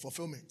of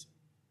fulfillment.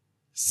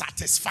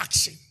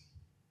 Satisfaction.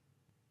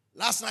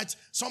 Last night,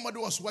 somebody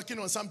was working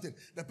on something.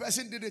 The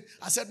person did it.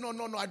 I said, no,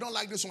 I don't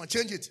like this one.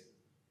 Change it.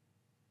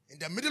 In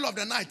the middle of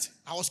the night,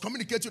 I was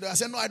communicating to them. I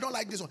said, no, I don't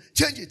like this one.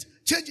 Change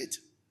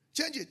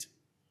it.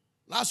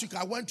 Last week,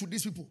 I went to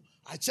these people.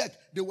 I checked.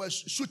 They were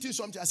shooting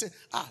something. I said,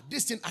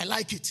 this thing, I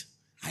like it.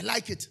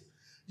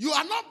 You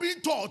are not being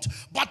taught,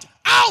 but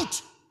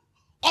out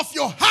of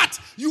your heart,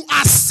 you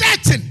are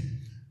certain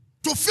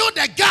to fill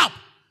the gap,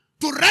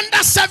 to render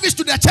service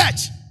to the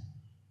church.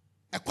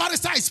 A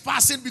chorister is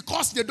passing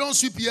because they don't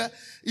sweep here.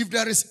 If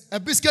there is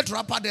a biscuit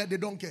wrapper there, they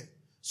don't care.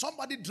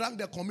 Somebody drank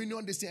the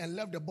communion this thing and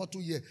left the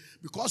bottle here.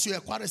 Because you're a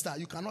chorister,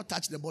 you cannot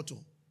touch the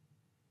bottle.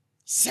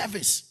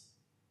 Service.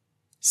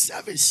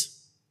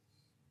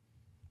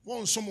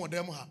 One some of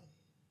them have.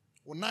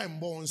 One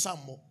born some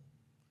more.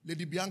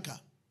 Lady Bianca.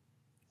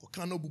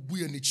 Okano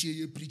bubuye ne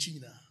chie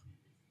preaching na.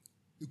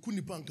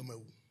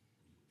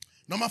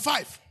 Number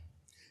 5.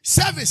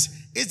 Service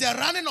is the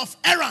running of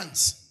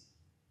errands.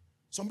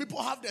 Some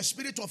people have the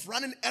spirit of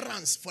running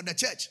errands for the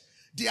church.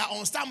 They are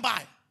on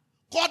standby.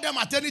 Call them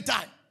at any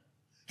time.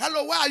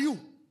 Hello, where are you?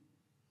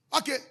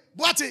 Okay,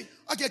 Boate.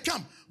 Okay,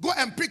 come. Go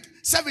and pick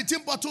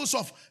 17 bottles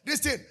of this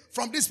thing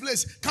from this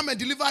place. Come and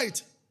deliver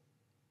it.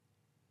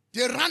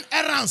 They run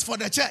errands for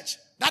the church.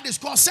 That is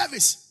called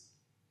service.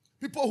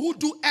 People who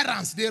do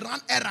errands, they run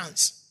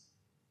errands.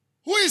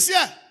 Who is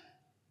here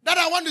that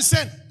I want to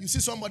send? You see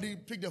somebody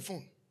pick the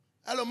phone.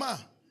 Hello, ma.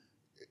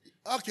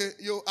 Okay,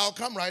 I'll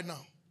come right now.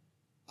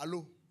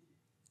 Hello.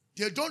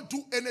 They don't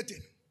do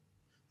anything.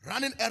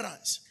 Running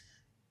errands.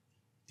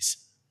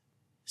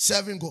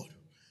 Serving God.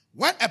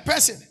 When a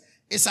person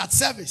is at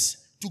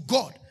service to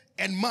God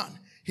and man,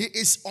 he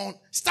is on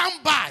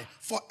standby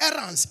for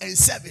errands and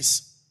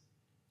service.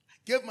 I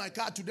gave my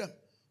car to them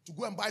to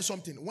go and buy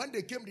something. When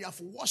they came, they have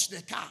washed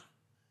the car.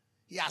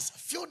 He has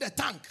filled the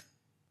tank.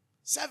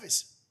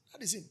 Service.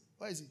 That is him.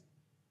 Where is he?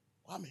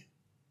 Kwame.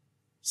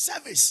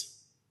 Service.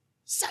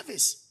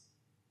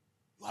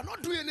 You are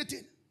not doing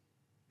anything.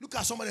 Look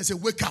at somebody and say,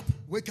 wake up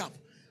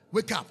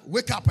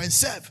and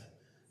serve.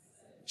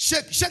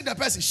 Shake the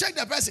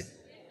person.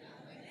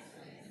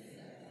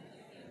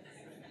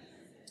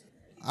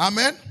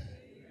 Amen.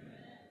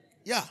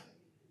 Yeah.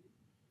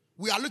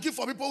 We are looking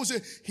for people who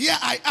say, here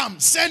I am,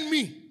 send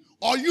me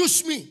or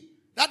use me.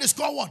 That is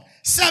called what?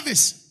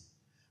 Service.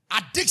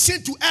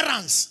 Addiction to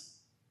errands.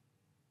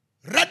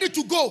 Ready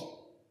to go.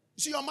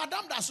 You see, your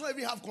madam does not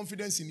even have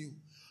confidence in you.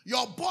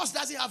 Your boss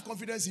doesn't have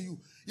confidence in you.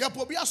 You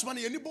probably have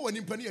money. You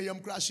need penny. You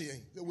crash.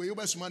 The way you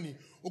best money.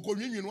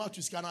 You know what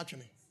to scan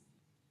actually.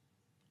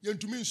 You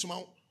to mean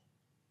small.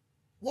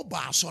 What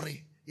bar?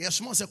 Sorry. Yes,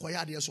 small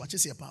sequoia. Yes, what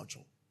is your pouch?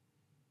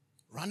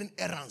 Running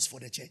errands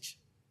for the church.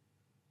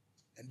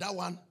 And that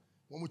one,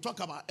 when we talk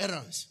about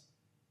errands,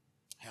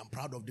 I am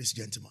proud of this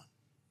gentleman.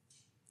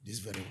 This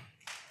very one.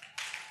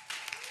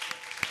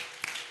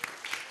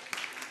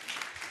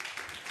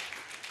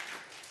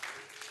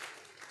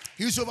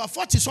 He's over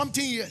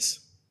 40-something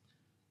years.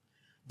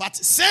 But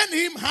send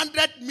him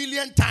 100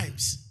 million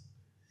times.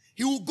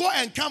 He will go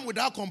and come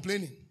without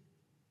complaining.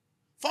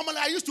 Formerly,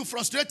 I used to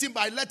frustrate him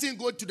by letting him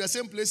go to the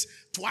same place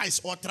twice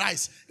or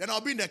thrice. Then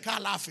I'll be in the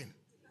car laughing.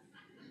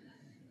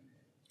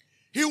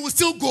 He will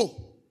still go.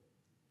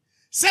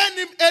 Send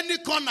him any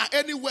corner,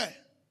 anywhere.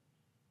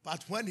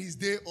 But when his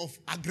day of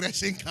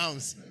aggression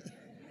comes,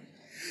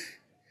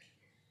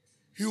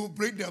 he will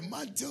bring the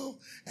mantle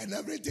and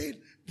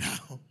everything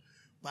down.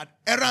 But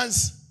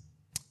errands,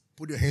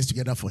 put your hands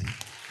together for him.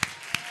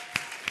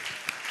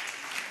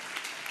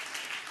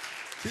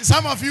 See,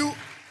 some of you,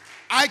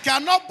 I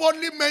cannot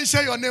boldly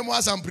mention your name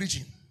whilst I'm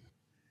preaching.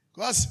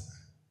 Because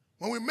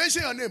when we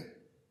mention your name,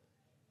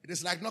 it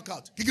is like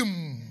knockout.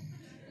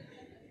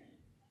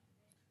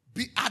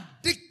 Be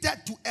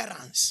addicted to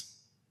errands.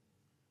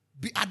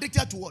 Be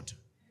addicted to what?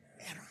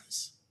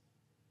 Errands.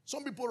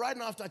 Some people right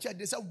now after church,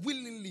 they say,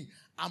 willingly,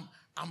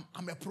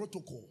 I'm a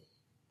protocol.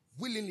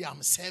 Willingly,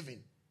 I'm serving.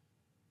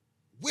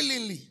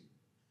 Willingly.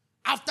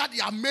 After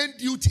their main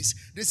duties,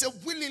 they say,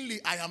 willingly,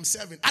 I am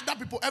serving. Other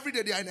people, every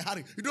day, they are in a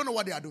hurry. You don't know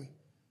what they are doing.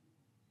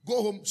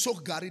 Go home,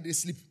 soak Gary, they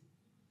sleep.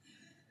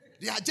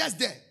 They are just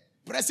there,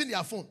 pressing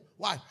their phone.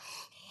 Why?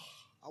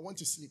 I want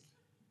to sleep.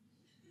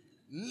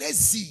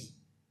 Lazy.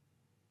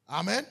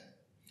 Amen.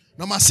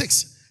 Number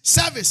 6,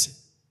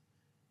 service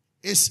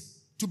is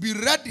to be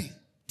ready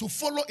to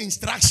follow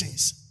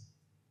instructions.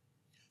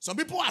 Some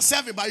people are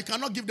serving, but you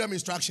cannot give them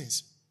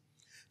instructions.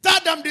 Tell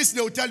them this,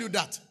 they will tell you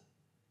that.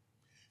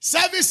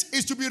 Service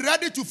is to be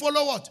ready to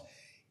follow what?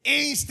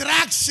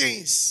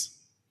 Instructions.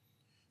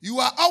 You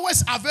are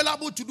always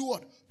available to do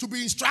what? To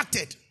be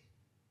instructed.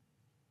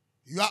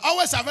 You are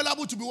always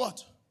available to be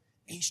what?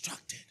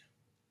 Instructed.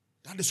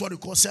 That is what we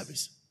call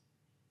service.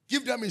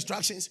 Give them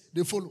instructions,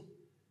 they follow.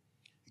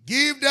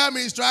 Give them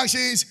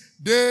instructions,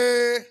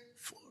 they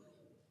follow.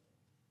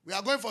 We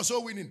are going for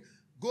soul winning.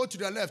 Go to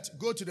the left,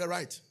 go to the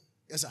right.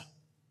 Yes, sir.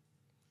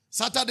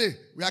 Saturday,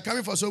 we are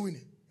coming for soul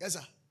winning. Yes,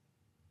 sir.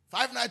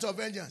 5 nights of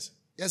vengeance.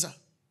 Yes, sir.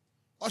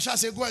 Usher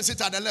say, go and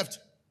sit at the left.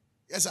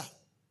 Yes, sir.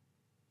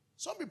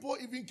 Some people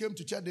even came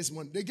to church this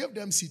morning. They gave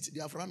them seats. They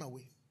have run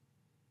away.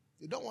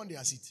 They don't want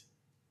their seat.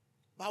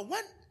 But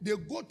when they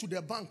go to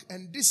the bank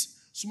and these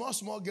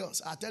small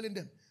girls are telling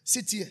them,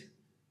 sit here.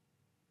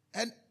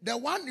 And the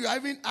one you are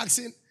even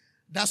asking,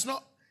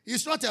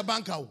 he's not a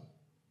banker.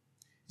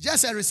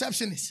 Just a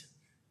receptionist.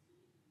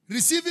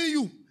 Receiving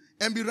you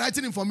and be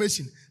writing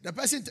information. The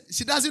person,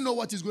 she doesn't know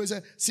what is going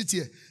on. Sit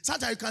here.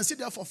 Sometimes you can sit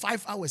there for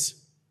 5 hours.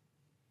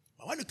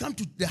 But when you come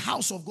to the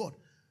house of God,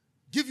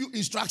 give you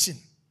instruction.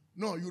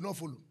 No, you will not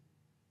follow.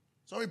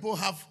 Some people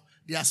have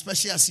their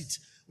special seat.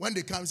 When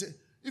they come, say,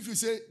 if you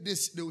say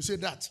this, they will say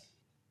that.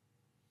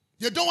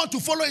 They don't want to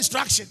follow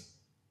instruction.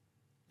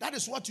 That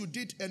is what you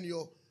did, and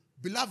your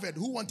beloved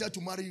who wanted to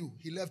marry you,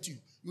 he left you.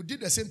 You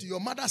did the same to your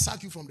mother,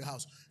 sacked you from the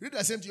house. You did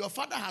the same to your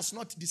father, has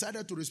not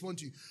decided to respond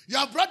to you. You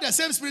have brought the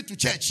same spirit to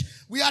church.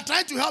 We are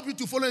trying to help you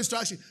to follow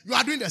instruction. You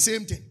are doing the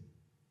same thing.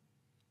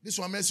 This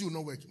one mercy will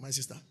not work, my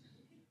sister.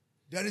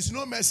 There is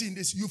no mercy in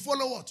this. You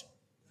follow what?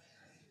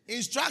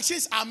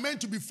 Instructions are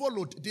meant to be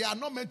followed. They are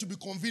not meant to be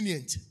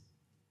convenient.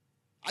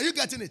 Are you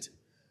getting it?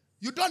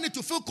 You don't need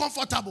to feel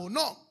comfortable.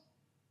 No.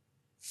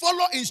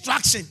 Follow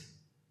instruction.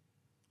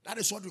 That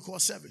is what we call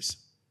service.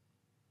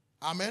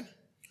 Amen.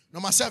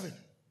 Number 7.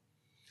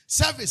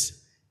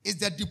 Service is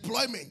the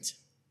deployment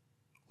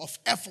of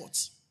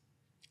effort,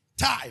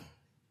 time,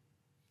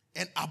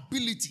 and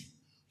ability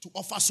to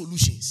offer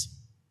solutions.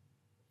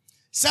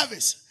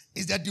 Service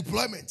is the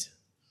deployment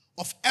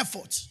of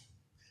effort,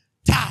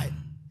 time,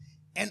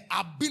 and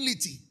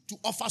ability to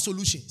offer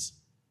solutions.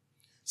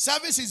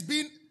 Service is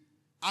being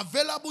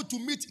available to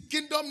meet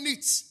kingdom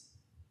needs.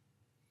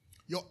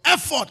 Your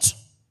effort,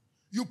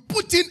 you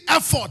put in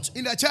effort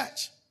in the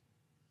church.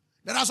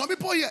 There are some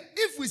people here,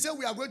 if we say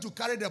we are going to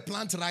carry the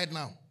plant right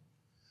now,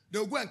 they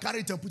will go and carry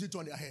it and put it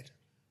on their head.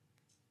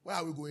 Where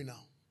are we going now?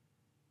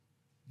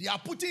 They are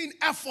putting in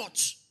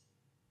effort.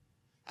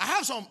 I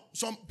have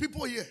some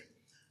people here.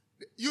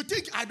 You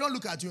think I don't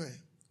look at you?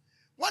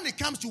 When it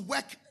comes to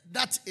work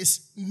that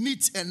is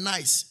neat and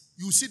nice,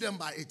 you see them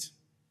by it.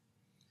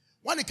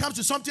 When it comes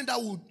to something that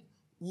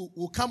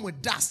will come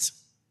with dust,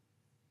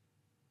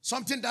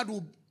 something that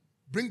will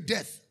bring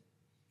death,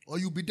 or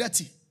you'll be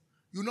dirty,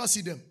 you'll not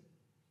see them.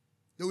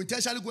 They will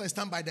intentionally go and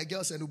stand by the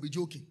girls and will be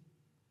joking,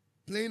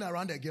 playing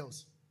around the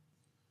girls.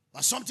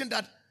 But something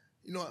that,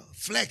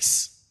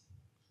 flex.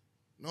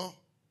 No?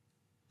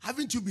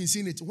 Haven't you been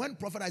seeing it? When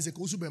Prophet Isaac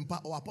Osu Bempa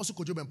or Apostle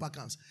Kojo Bempa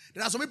comes,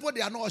 there are some people, they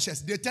are not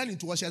ushers. They turn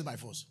into ushers by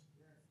force.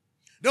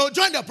 They will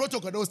join the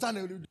protocol. They will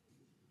stand.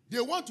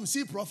 They want to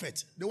see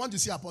prophet. They want to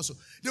see apostle.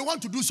 They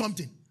want to do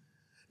something.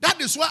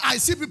 That is why I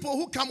see people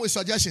who come with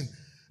suggestion.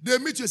 They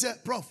meet you and say,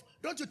 Prof,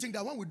 don't you think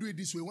that when we do it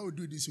this way,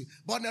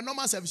 but in the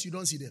normal service, you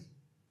don't see them.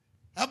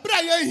 I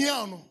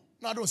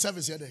don't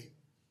service here.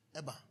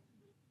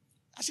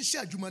 I should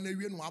share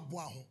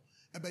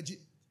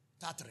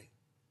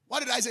what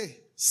did I say?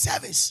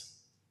 Service.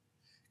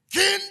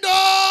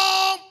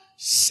 Kingdom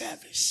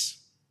service.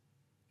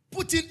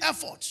 Put in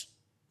effort.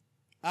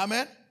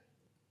 Amen.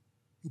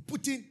 You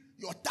put in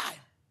your time.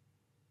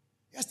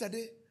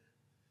 Yesterday,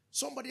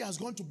 somebody has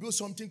gone to build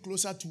something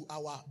closer to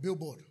our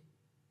billboard.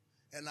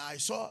 And I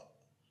saw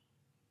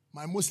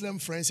my Muslim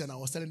friends and I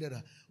was telling them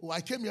that, I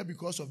came here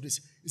because of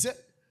this. He said,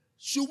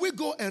 should we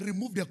go and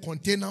remove the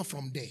container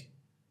from there?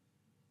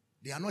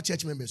 They are not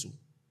church members. I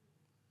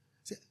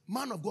said,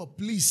 man of God,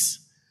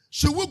 please.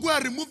 Should we go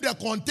and remove the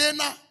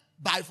container?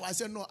 I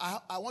said, no,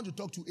 I want to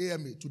talk to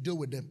AMA to deal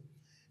with them.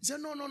 He said,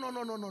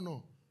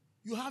 no.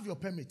 You have your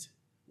permit.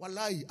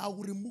 Wallahi, I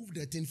will remove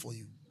the thing for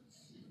you.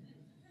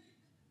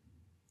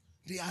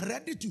 They are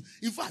ready to.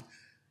 In fact,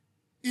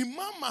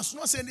 Imam must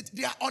not say it.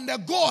 They are on the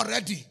go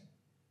already.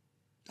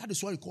 That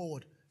is what you call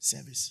what?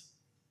 Service.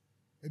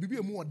 Maybe be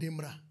a more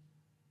demra.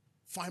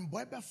 Fine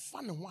boy, be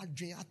fun and what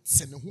drink at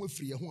send who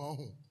free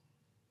who.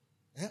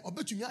 I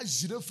bet you are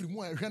zero free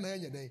more.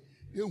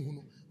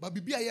 But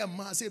be a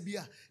man say be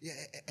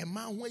a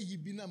man when you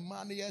been a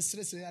man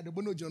yesterday at the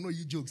bono jono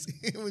you jokes.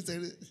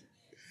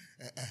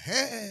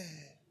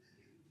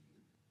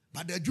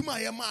 But the Juma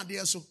man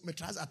there so me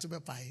tries at be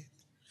pie.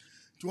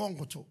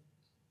 To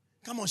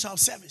come on, shout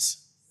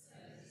service.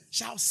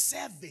 Shout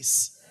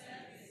service.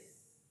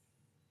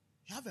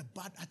 You have a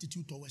bad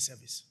attitude towards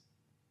service.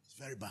 It's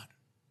very bad.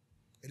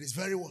 It is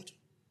very what?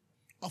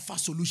 Offer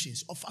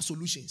solutions. Offer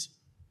solutions.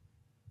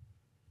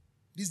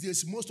 These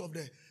days, most of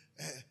the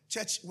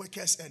church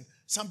workers and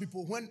some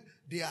people, when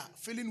they are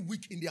feeling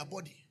weak in their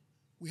body,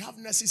 we have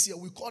nurses here.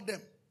 We call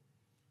them.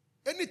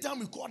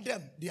 Anytime we call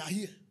them, they are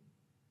here.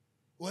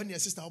 When your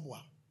sister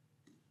Obua,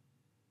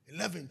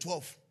 11,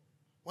 12.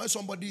 When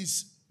somebody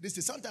is this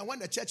is sometimes when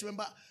the church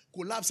member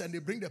collapse and they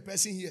bring the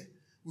person here,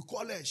 we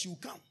call her, she will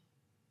come.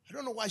 I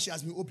don't know why she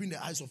has been opening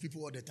the eyes of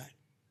people all the time.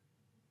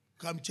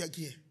 Come check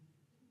here.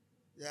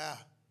 Yeah.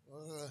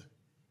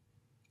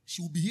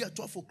 She will be here at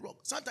 12 o'clock.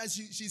 Sometimes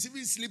she's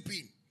even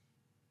sleeping.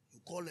 You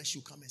call her,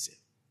 she'll come and say,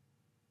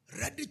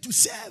 ready to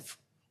serve.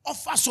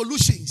 Offer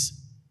solutions.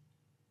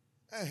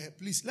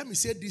 Please, let me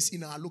say this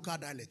in our local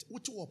dialect.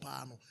 What you want?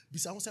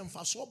 Bisa won say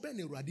mfa so be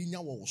na Awurade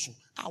nya wo so.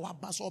 Awa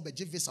ba so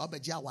obeje visa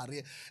obeje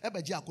aware,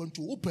 ebeje akwantu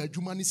wo pa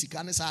adwuma ne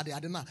sika ne sa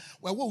de na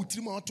wa wo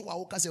utiri ma to wa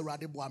wo ka say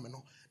Awurade bo ame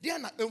no. De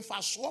na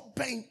mfa so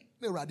ben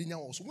na Awurade nya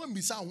wo so. Wo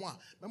mbisa ho a,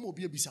 mema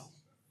obi ebisa.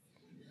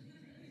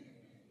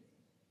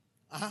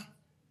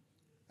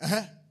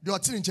 De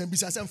otiri nchen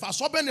bisa say mfa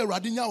so ben na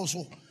Awurade nya wo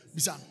so.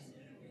 Bisa.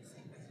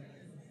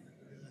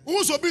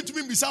 Who so be to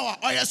me bisa wa,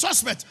 or a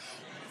suspect.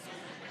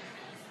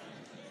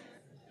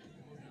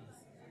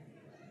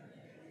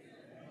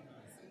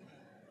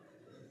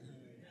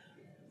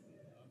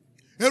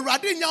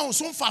 Eradi nya wo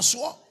so mfa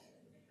so.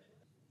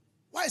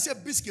 Why is a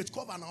biscuit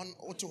cover na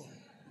auto?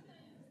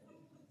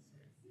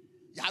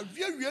 Ya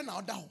wie na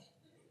oda ho.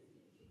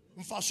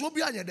 Mfa so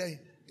bi anya den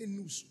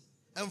enus.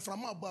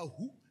 Emframa ba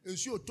hu,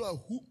 ensu oto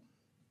ahu.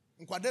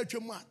 Nkwada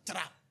atwam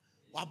atra.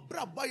 Wa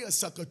bra ba ya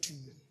sakatu.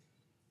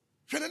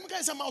 Hwene me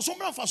kan say ma so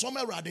mra mfa so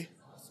ma Erade.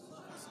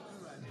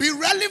 Be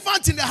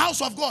relevant in the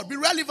house of God. Be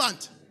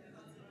relevant.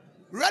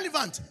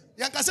 Relevant.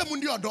 Yanka say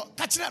mundi odo.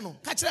 Ka kire no.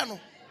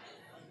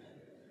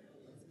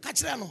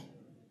 Kachirano.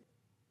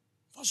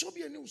 Faso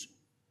bi news.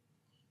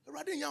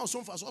 Erade nya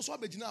oso faso so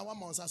abegina wa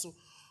monsa so.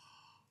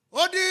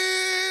 Odi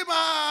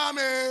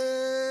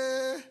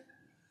mame.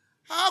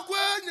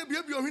 Akwenye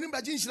bia ohini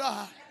baji nshira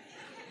ha.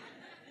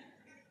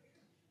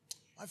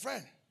 My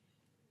friend.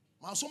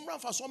 Ma so mra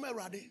faso ma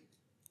Erade.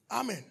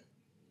 Amen.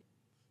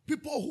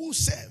 People who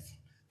serve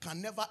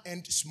can never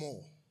end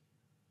small.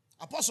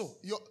 Apostle,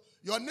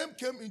 your name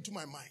came into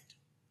my mind.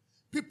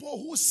 People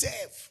who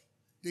serve,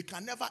 they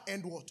can never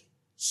end what?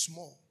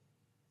 Small.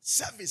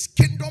 Service,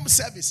 kingdom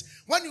service.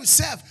 When you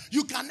serve,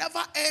 you can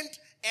never end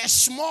a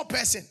small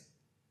person.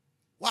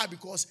 Why?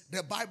 Because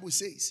the Bible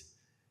says,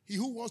 he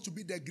who wants to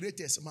be the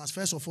greatest must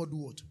first of all do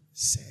what?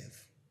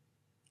 Serve.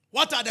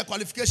 What are the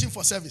qualifications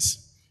for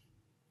service?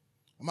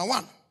 Number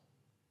one,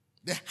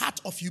 the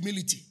heart of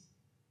humility.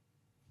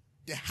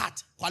 The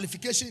heart,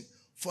 qualification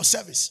for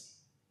service.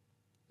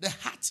 The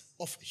heart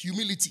of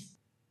humility.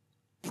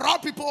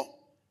 Proud people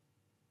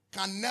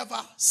can never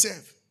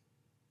serve.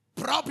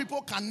 Proud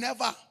people can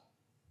never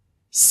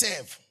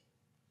serve.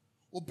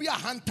 Obi a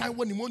hand time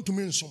when you want to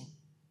mean some.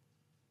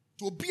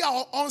 To be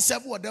our own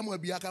serve what them will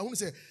be. I can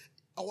say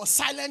our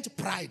silent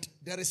pride.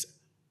 There is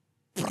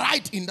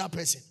pride in that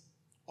person.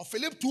 Or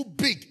Philip too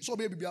big, so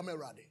maybe be a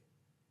ready.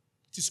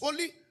 It is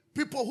only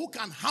people who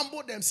can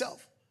humble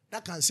themselves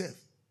that can serve.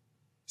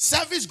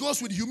 Service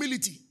goes with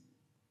humility.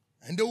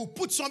 And they will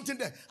put something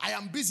there. I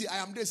am busy, I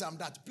am this, I am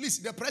that. Please,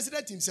 the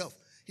president himself,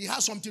 he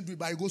has something to do,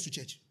 but he goes to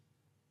church.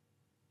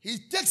 He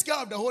takes care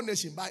of the whole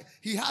nation, but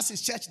he has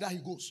his church that he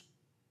goes.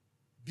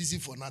 Busy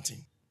for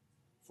nothing.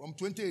 From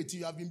 2018,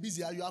 you have been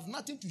busy. You have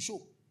nothing to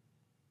show.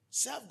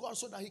 Serve God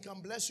so that he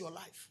can bless your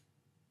life.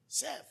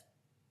 Serve.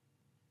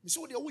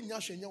 So we need to when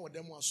you say.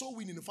 So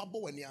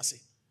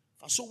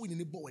we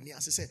need to when you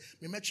say,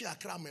 me metri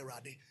akra me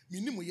rade.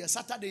 Minimu ye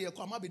Saturday ye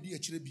kwa mabedi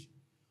echirebi.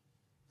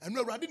 And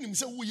no rade nim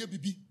say wo ye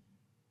bibi.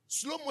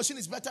 Slow motion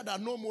is better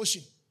than no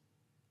motion.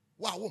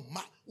 Wow,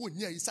 ma wo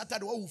nya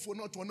Saturday wo wufo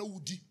not one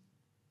wudi.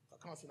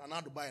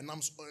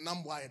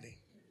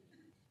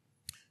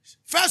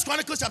 First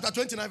Chronicles chapter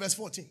 29 verse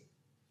 14.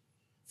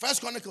 First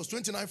Chronicles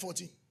 29,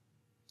 14.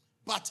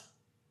 But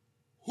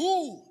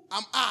who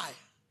am I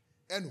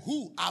and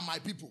who are my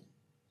people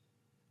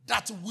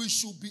that we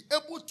should be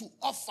able to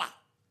offer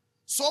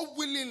so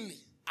willingly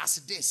as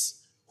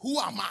this? Who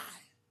am I?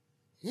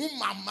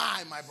 Whom am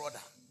I, my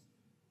brother?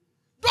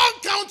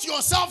 Don't count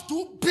yourself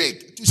too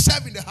big to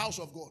serve in the house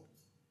of God.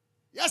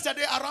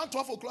 Yesterday, around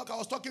 12 o'clock, I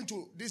was talking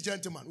to this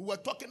gentleman. We were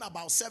talking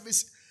about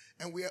service,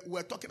 and we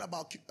were talking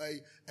about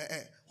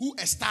who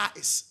a star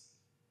is.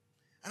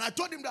 And I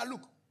told him that,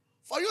 look,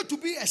 for you to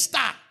be a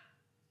star,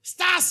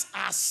 stars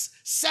are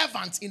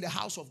servants in the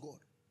house of God.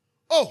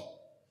 Oh,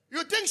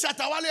 you think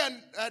Shatawale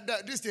and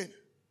this thing?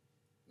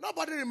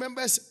 Nobody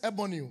remembers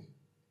Ebony.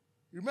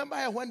 Remember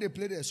when they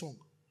played a song?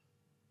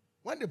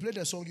 When they play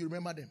the song, you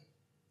remember them.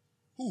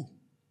 Who?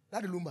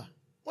 Daddy Lumba.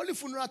 Only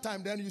funeral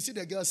time, then you see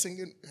the girl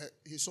singing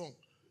his song.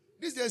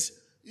 These days,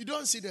 you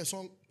don't see the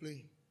song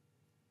playing.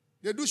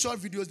 They do short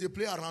videos, they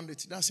play around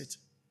it. That's it.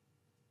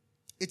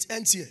 It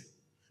ends here.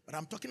 But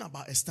I'm talking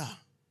about a star.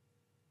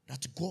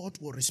 That God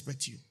will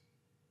respect you.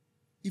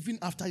 Even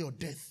after your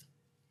death,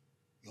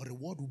 your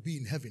reward will be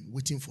in heaven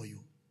waiting for you.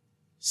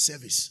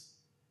 Service.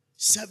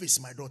 Service,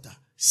 my daughter.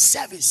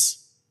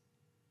 Service.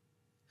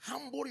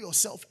 Humble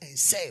yourself and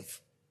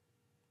serve.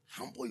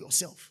 Humble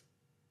yourself.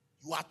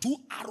 You are too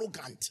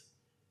arrogant.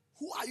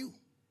 Who are you?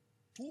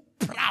 Too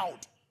proud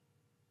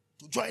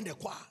to join the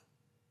choir.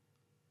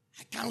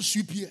 I can't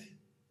sweep here.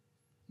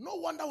 No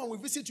wonder when we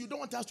visit you, don't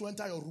want us to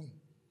enter your room.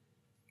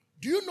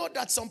 Do you know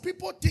that some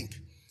people think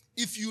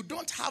if you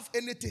don't have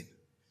anything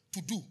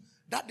to do,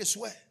 that is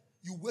where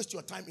you waste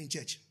your time in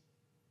church?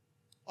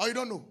 Or you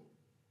don't know?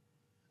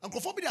 And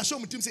conform be the show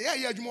me team say,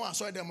 yeah, you more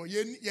sorry them,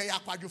 yeah,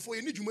 quadruple,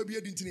 you need you maybe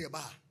didn't near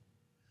bar.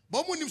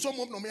 But when you saw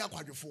mom no me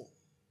quadruple.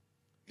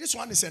 This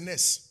one is a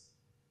nurse.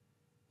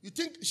 You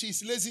think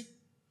she's lazy?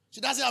 She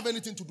doesn't have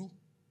anything to do.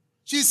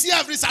 She's here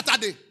every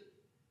Saturday.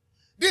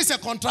 This is a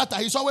contractor.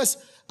 He's always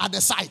at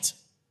the site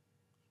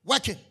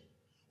working.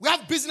 We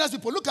have business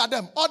people. Look at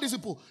them. All these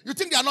people. You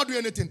think they are not doing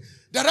anything.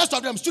 The rest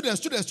of them,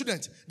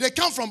 students. They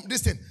come from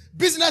this thing.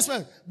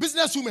 Businessmen,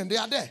 businesswomen, they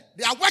are there.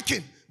 They are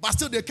working, but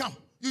still they come.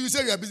 You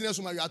say you're a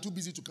businesswoman, you are too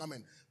busy to come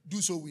and do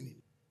so winning.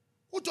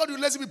 Who told you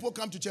lazy people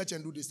come to church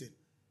and do this thing?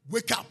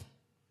 Wake up.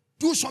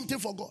 Do something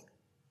for God.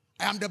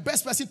 I am the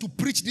best person to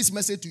preach this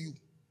message to you.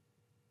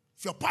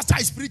 If your pastor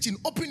is preaching,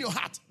 open your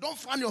heart. Don't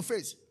fan your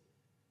face.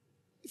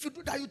 If you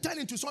do that, you turn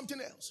into something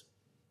else.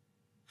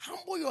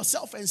 Humble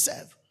yourself and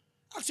serve.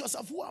 Ask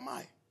yourself, who am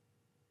I?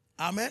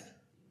 Amen?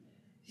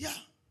 Yeah.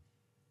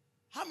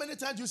 How many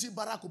times do you see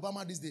Barack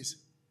Obama these days?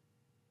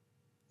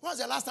 When was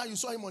the last time you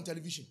saw him on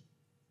television?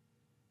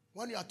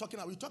 When you are talking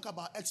about, we talk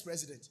about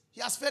ex-president.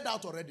 He has fed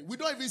out already. We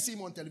don't even see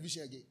him on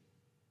television again.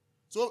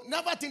 So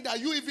never think that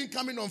you even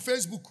coming on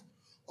Facebook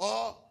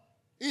or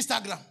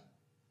Instagram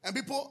and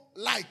people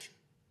like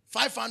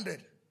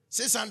 500,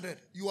 600,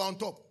 you are on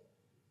top.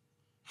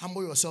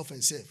 Humble yourself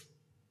and serve.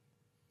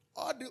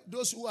 All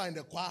those who are in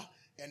the choir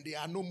and they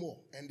are no more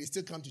and they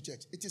still come to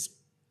church, it is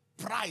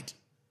pride.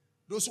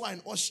 Those who are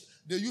in ushers,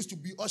 they used to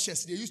be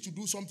ushers, they used to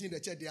do something in the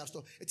church, they have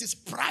stopped. It is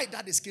pride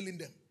that is killing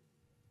them.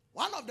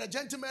 One of the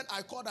gentlemen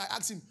I called, I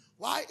asked him,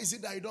 why is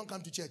it that you don't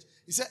come to church?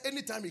 He said,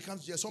 anytime he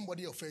comes to church,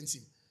 somebody offends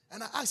him.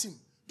 And I asked him,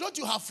 don't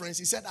you have friends?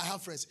 He said, I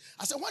have friends.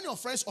 I said, when your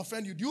friends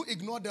offend you, do you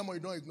ignore them or you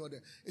don't ignore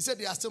them? He said,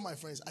 they are still my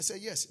friends. I said,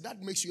 yes,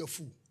 that makes you a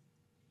fool.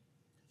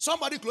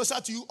 Somebody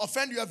closer to you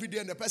offend you every day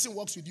and the person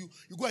walks with you.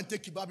 You go and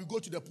take kebab, you go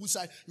to the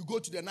poolside, you go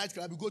to the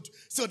nightclub,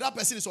 so that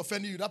person is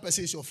offending you, that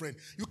person is your friend.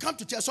 You come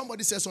to church,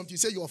 somebody says something, you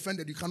say you're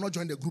offended, you cannot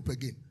join the group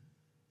again.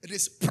 It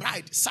is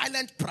pride,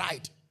 silent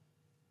pride.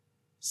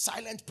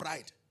 Silent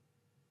pride.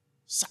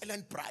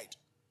 Silent pride.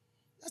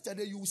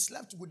 Yesterday you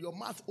slept with your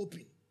mouth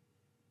open.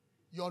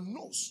 Your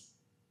nose.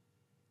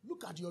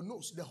 Look at your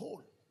nose, the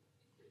hole.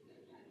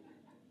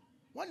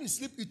 When you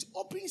sleep, it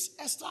opens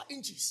extra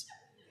inches.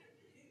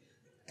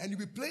 And you'll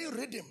be playing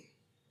rhythm.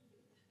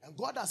 And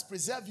God has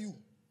preserved you.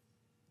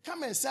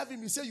 Come and serve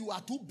him. You say you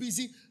are too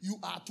busy, you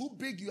are too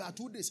big, you are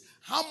too this.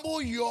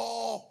 Humble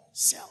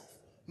yourself.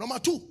 Number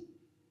 2,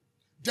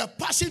 the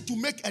passion to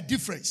make a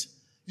difference.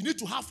 You need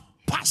to have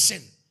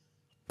passion.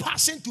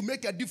 Passion to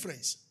make a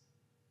difference.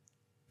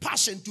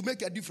 Passion to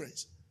make a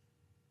difference.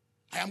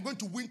 I am going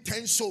to win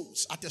 10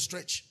 souls at a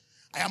stretch.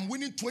 I am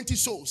winning 20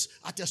 souls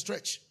at a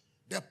stretch.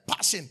 The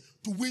passion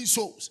to win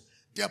souls.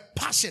 The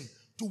passion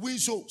to win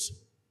souls.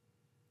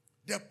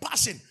 The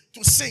passion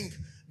to sing.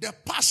 The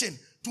passion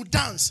to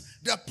dance.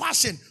 The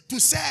passion to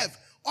serve.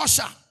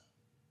 Usher.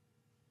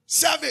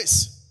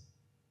 Service.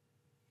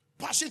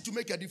 Passion to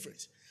make a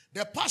difference.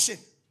 The passion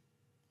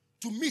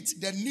to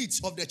meet the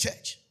needs of the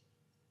church.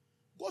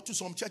 Go to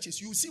some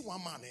churches. You see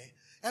one man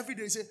every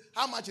day say,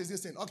 how much is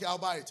this thing? Okay, I'll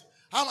buy it.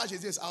 How much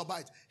is this? I'll buy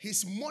it.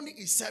 His money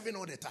is serving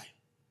all the time.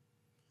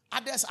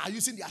 Others are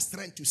using their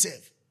strength to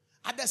serve.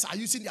 Others are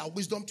using their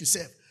wisdom to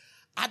serve.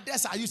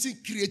 Others are using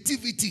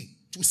creativity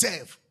to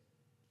serve.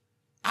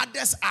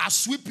 Others are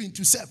sweeping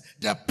to serve.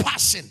 The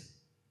passion.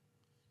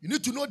 You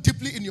need to know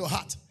deeply in your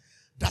heart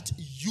that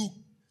you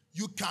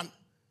can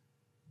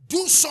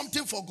do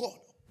something for God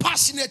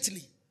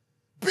passionately.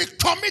 Be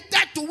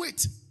committed to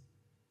it.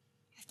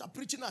 After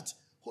preaching at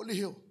Holy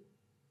Hill,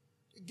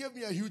 he gave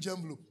me a huge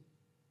envelope.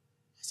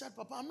 I said,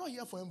 Papa, I'm not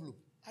here for envelope.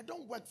 I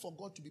don't work for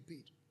God to be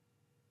paid.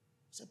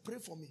 He said, pray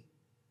for me.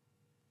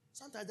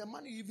 Sometimes the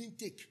money you even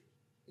take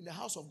in the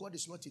house of God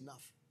is not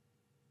enough.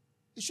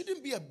 It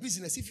shouldn't be a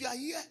business. If you are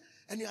here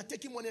and you are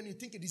taking money and you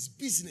think it is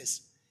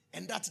business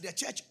and that the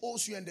church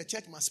owes you and the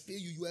church must pay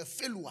you, you are a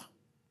failure.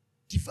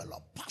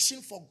 Develop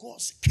passion for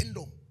God's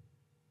kingdom.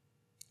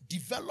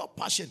 Develop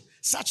passion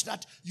such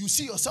that you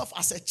see yourself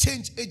as a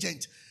change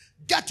agent.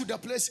 Get to the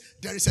place,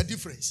 there is a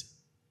difference.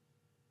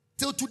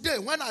 Till today,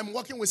 when I'm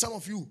working with some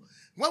of you,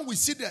 when we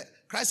see the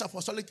Christ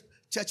Apostolic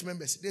Church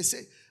members, they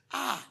say,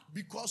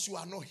 because you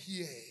are not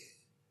here.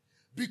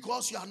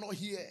 because you are not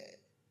here.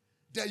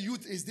 The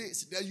youth is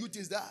this, the youth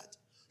is that.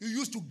 You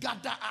used to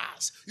gather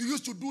us. You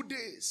used to do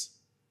this.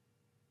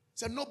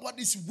 So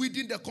nobody's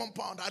weeding the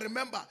compound. I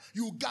remember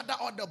you gather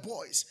all the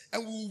boys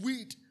and we will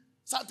weed.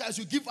 Sometimes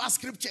you give us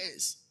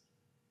scriptures.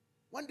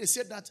 When they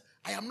said that,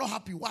 I am not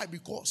happy. Why?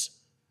 Because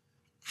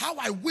how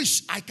I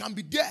wish I can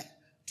be there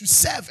to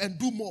serve and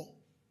do more.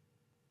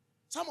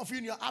 Some of you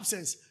in your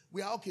absence,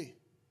 we are okay.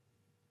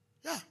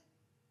 Yeah.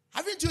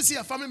 Haven't you seen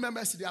a family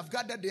members, they have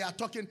gathered, they are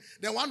talking,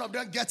 then one of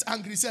them gets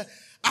angry, say,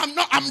 I'm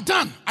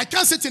done. I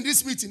can't sit in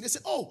this meeting. They say,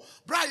 oh,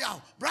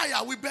 Brian,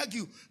 we beg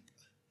you.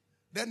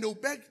 Then they'll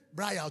beg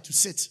Brian to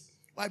sit.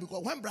 Why?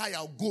 Because when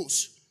Brian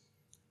goes,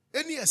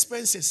 any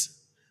expenses,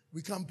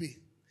 we can't pay.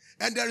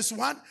 And there is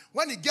one,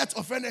 when he gets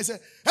offended, he says,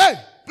 hey,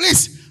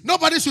 please,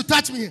 nobody should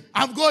touch me.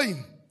 I'm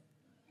going.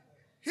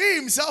 He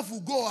himself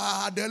will go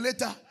then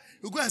later.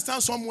 You go and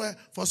stand somewhere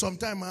for some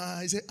time.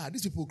 He say,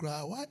 these people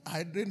cry. Why?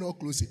 I did not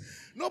close it.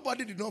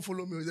 Nobody did not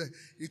follow me.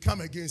 He come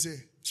again and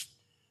say,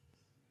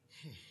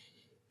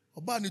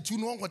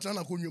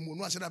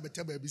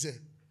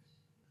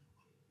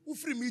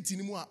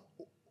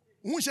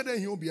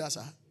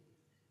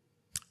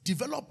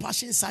 develop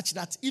passion such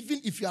that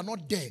even if you are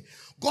not there,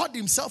 God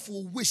himself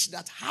will wish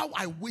that how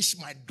I wish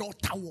my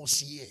daughter was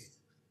here.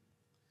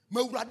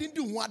 I didn't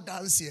do one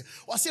dance here.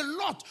 Or say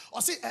Lot, or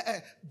say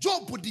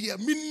Job the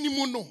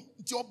minimum no.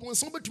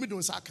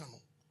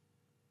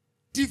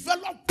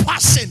 Develop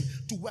passion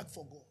to work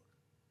for God.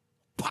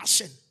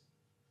 Passion.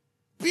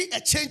 Be a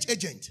change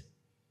agent.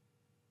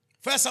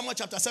 1 Samuel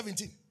chapter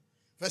 17,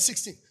 verse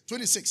 16,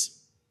 26.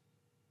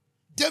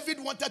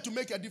 David wanted to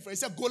make a difference.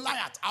 He said,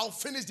 Goliath, I'll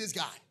finish this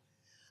guy.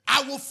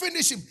 I will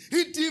finish him.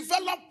 He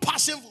developed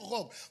passion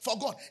for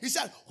God. He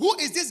said, who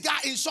is this guy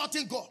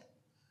insulting God?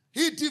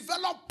 He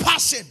developed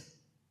passion.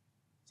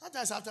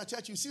 Sometimes after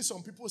church, you see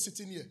some people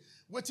sitting here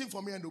waiting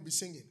for me and they'll be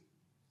singing.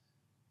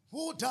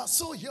 Who does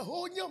so you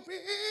hold your me?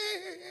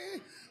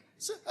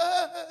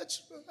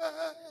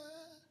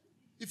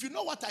 If you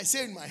know what I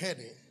say in my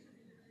head,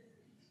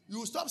 you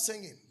will stop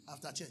singing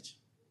after church.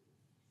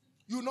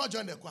 You will not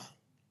join the choir.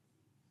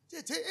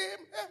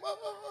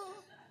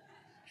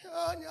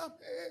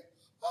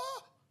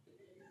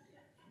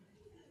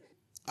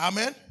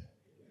 Amen.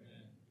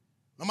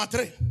 Number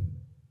 3.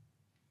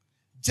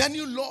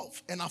 Genuine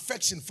love and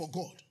affection for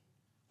God.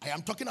 I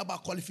am talking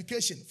about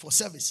qualification for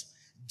service.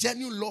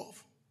 Genuine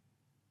love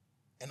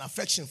and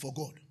affection for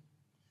God.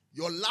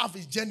 Your love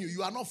is genuine.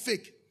 You are not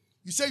fake.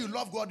 You say you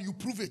love God, you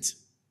prove it.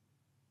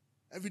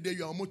 Every day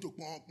you are motto.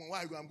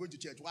 Why I'm going to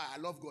church? Why I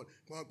love God?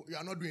 You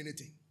are not doing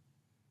anything.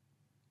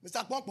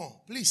 Mr.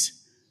 Pongpong,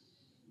 please.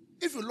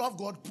 If you love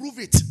God, prove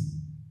it.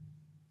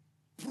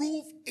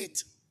 Prove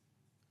it.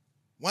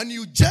 When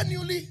you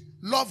genuinely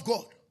love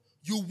God,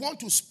 you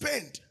want to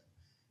spend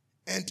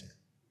and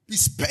be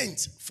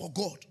spent for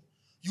God.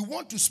 You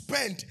want to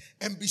spend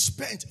and be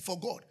spent for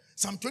God.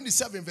 Psalm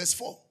 27 verse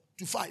 4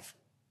 to 5.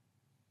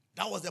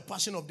 That was the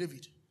passion of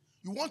David.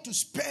 You want to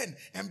spend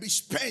and be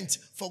spent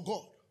for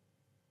God.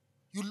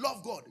 You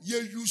love God.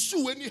 You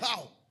sue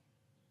anyhow.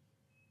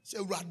 Say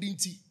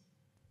radinti.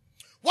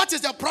 What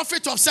is the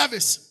profit of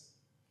service?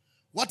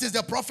 What is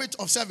the profit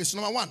of service?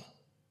 Number 1.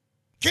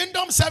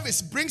 Kingdom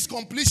service brings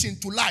completion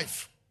to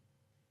life.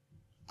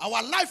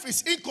 Our life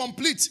is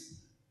incomplete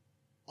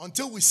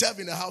until we serve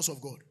in the house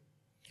of God.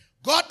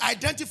 God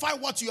identifies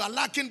what you are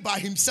lacking by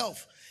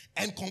himself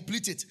and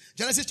complete it.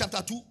 Genesis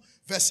chapter 2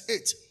 verse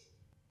 8.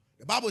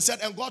 The Bible said,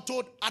 and God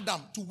told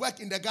Adam to work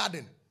in the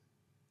garden.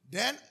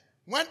 Then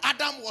when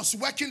Adam was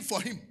working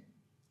for him,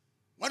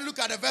 when you look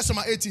at the verse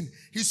number 18,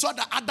 he saw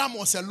that Adam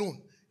was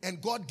alone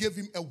and God gave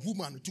him a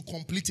woman to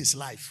complete his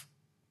life.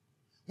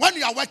 When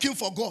you are working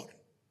for God,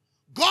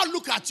 God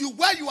look at you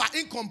where you are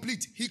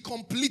incomplete. He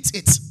completes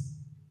it.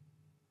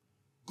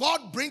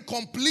 God bring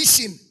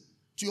completion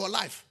to your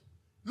life.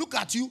 Look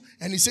at you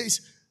and he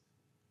says,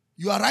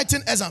 you are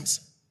writing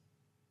exams.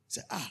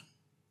 Say,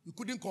 you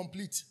couldn't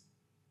complete.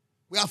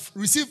 We have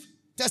received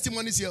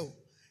testimonies here.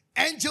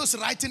 Angels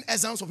writing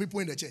exams for people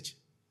in the church.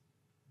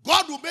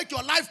 God will make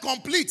your life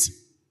complete.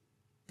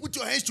 Put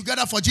your hands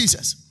together for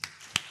Jesus.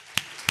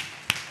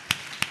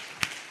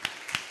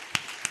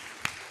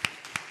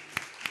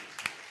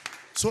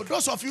 So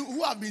those of you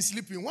who have been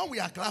sleeping, when we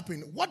are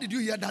clapping, what did you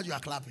hear that you are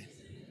clapping?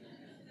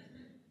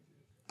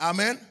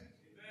 Amen.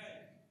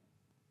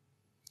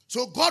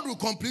 So God will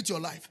complete your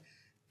life.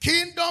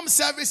 Kingdom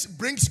service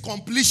brings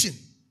completion.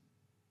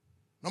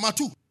 Number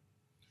 2,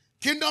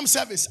 kingdom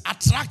service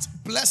attracts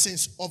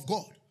blessings of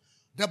God.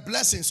 The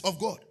blessings of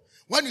God.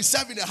 When you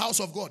serve in the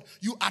house of God,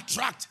 you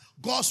attract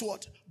God's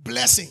what?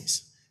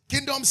 Blessings.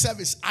 Kingdom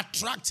service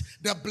attracts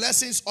the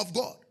blessings of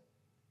God.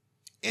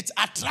 It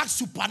attracts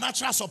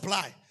supernatural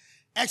supply.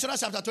 Exodus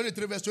chapter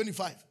 23 verse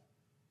 25.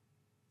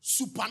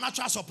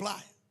 Supernatural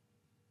supply.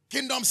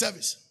 Kingdom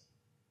service.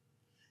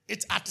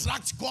 It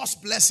attracts God's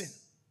blessing.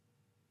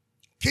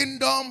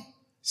 Kingdom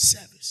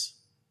service.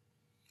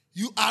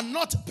 You are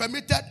not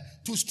permitted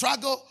to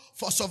struggle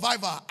for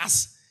survival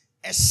as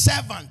a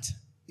servant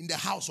in the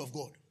house of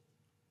God.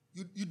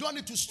 You don't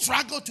need to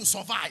struggle to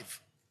survive.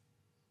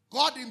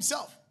 God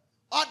himself,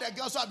 all the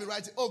girls will be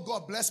writing, oh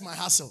God, bless my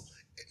hustle.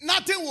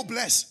 Nothing will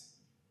bless.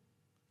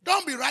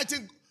 Don't be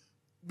writing,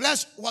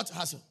 bless what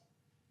hustle.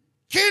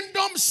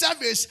 Kingdom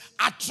service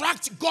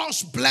attracts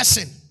God's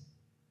blessing.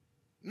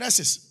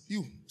 Nurses,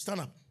 you,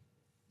 stand up.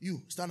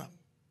 You, stand up.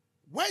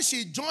 When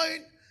she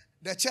joined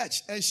the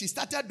church and she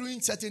started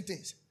doing certain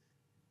things,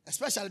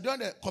 especially during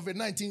the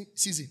COVID-19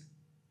 season,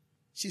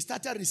 she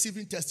started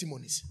receiving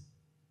testimonies.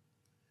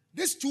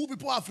 These two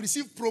people have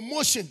received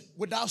promotion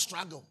without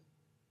struggle.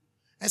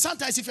 And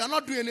sometimes if you are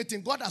not doing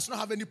anything, God does not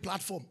have any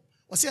platform.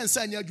 Ɔsɛ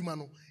nsa nya adwuma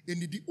no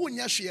enidi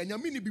onya hwe nya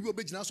mini bibi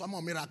obegyina so ama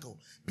miracle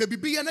pe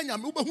bibi ye na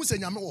nyame wobehu se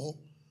nyame wo ho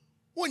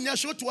onya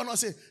hwe to no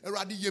sɛ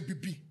Awurade ye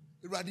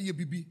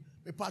bibi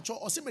me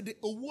patcho ɔsɛ me de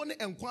owuo ne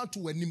enkwa to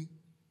wanim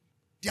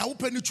dia wo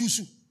pɛ ne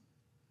chusu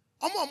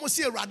ɔmo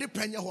sɛ Awurade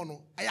pɛ nye ho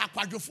no ɛyɛ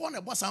akwadwefo na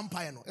ɛbɔ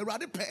sampae no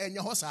Awurade pɛ enye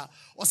ho saa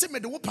ɔsɛ me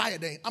de wo pae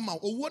den ama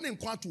owuo ne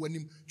enkwa to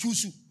wanim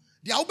chusu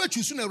dia wo be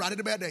chusu na Awurade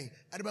de be den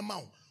ɛde be ma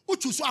wo wo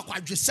chusu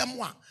akwadwesɛm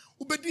a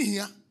wo bedi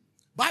hia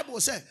Bible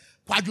sɛ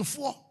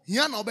kwadwefo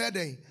hia na obey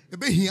den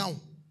ebe hia wo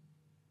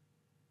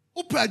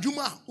upa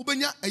adwuma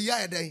ubenya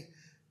eya eden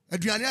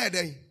aduane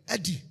ayeden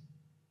adi.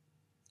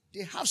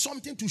 They have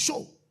something to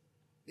show.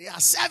 They are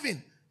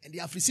serving and they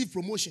have received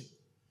promotion.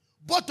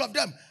 Both of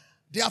them,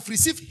 they have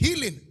received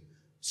healing.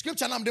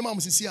 Scripture nam dem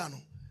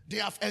amusisiano. They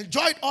have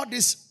enjoyed all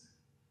this.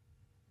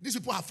 These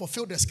people have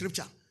fulfilled the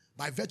scripture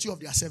by virtue of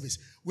their service.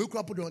 We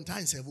could put on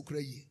time serve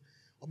ukreyi.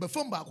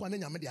 Obefom ba kwa na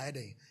nyame de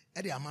ayeden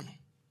e de amano.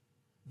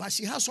 But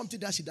she has something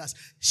that she does.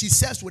 She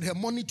serves with her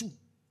money too.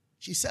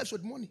 She serves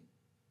with money.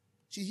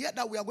 She hears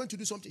that we are going to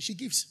do something. She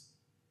gives.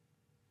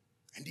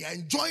 And they are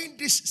enjoying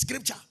this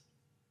scripture.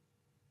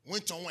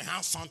 When someone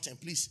has something,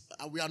 please.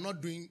 We are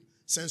not doing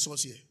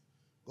census here.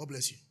 God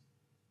bless you.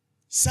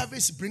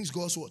 Service brings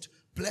God's what?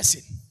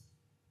 Blessing.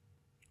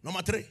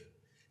 Number 3.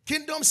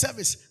 Kingdom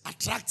service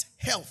attracts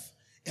health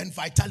and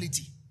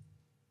vitality.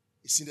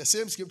 It's in the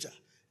same scripture.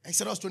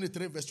 Exodus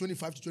 23 verse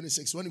 25 to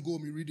 26. When you go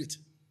home, you read it.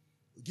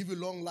 It'll give you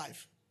long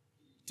life.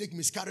 Take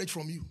miscarriage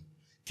from you.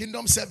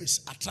 Kingdom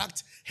service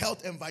attract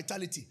health and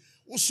vitality.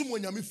 Osumo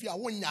nyame fi a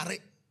wonyare.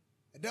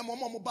 Dem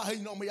mo ba ha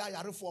nyina mo ya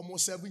yare for mo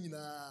 7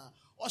 nyina.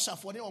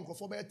 Oshafo ne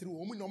onkofo be 3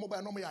 omu nyina mo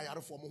ba no mo ya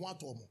yare for mo ho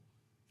ato mo.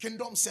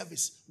 Kingdom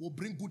service will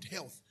bring good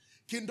health.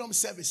 Kingdom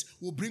service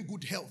will bring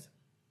good health.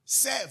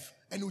 Serve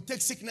and it will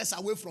take sickness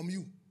away from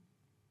you.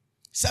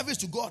 Service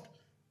to God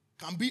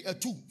can be a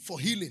tool for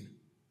healing.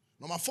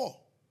 Number 4.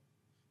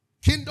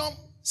 Kingdom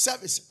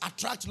service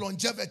attracts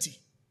longevity.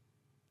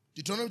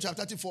 Deuteronomy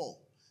chapter 34,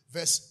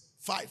 verse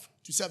 5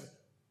 to 7.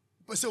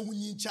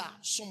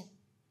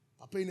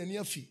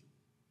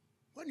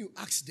 When you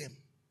ask them,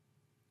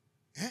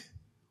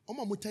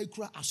 Oma mutai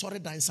kura asore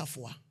dan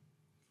safoa.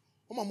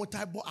 Oma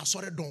mutai bo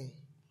asore don.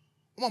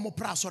 Oma mo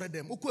pra asore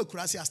dem. Oku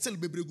ekura se still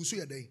bebregu so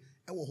yeden.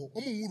 Ewo ho.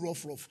 Omo wu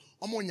rough.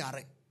 Omo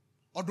nyare.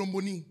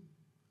 Odomboni.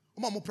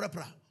 Oma mo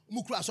prepra.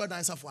 Omo kura asore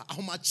dan safoa.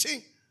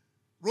 Ahomache.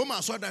 Roma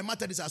asore dan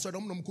Methodist asore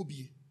dem no mko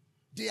bie.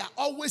 They are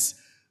always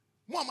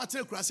more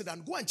material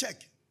than go and check.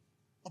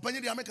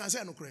 Open the American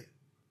say no cray.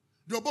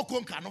 The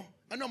oboko nkano,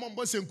 and no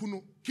mumbo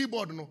senkuno,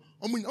 keyboard no,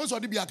 also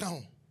the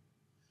biaka.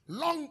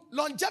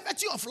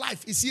 Longevity of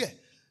life is here.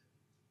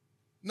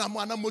 Na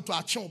mwana moto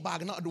action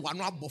bag na do one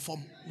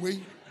bofom.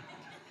 We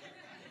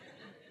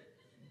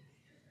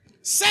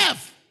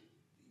serve.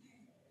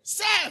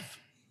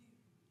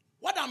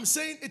 What I'm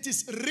saying, it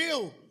is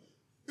real.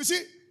 You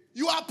see,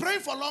 you are praying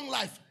for long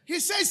life. He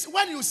says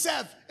when you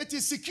serve, it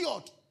is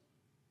secured.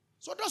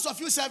 So those of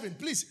you serving,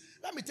 please,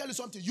 let me tell you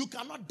something. You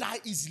cannot die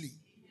easily.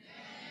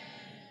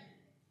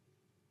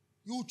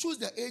 You choose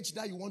the age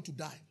that you want to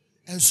die.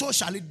 And so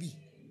shall it be.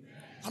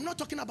 I'm not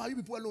talking about you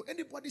people alone.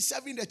 Anybody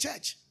serving the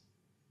church.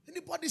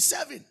 Anybody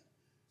serving.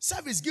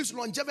 Service gives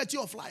longevity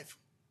of life.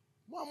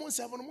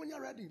 When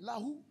you're ready.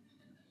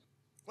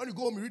 When you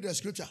go home, you read the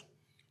scripture.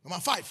 Number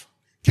 5.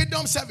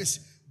 Kingdom service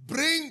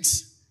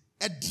brings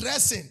a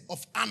dressing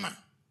of honor.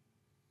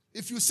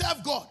 If you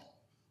serve God,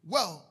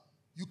 well,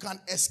 you can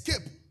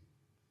escape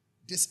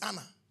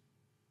dishonor.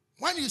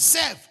 When you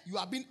serve, you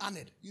are being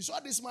honored. You saw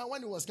this man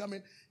when he was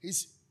coming.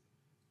 His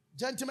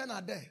gentlemen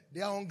are there.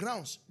 They are on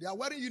grounds. They are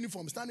wearing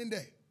uniform, standing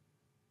there.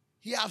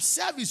 He has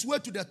served his way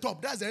to the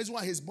top. That's the reason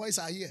why his boys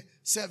are here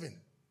serving.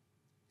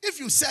 If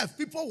you serve,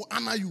 people will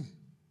honor you.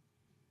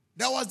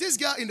 There was this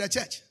girl in the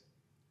church.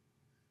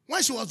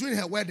 When she was doing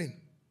her wedding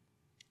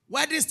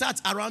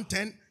starts around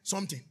 10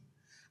 something.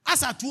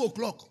 As at 2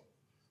 o'clock,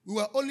 we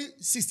were only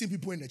 16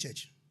 people in the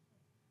church.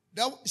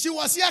 She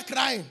was here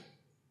crying.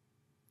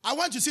 I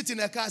went to sit in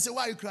her car. I said,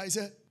 why are you crying? She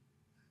said,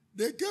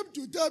 they came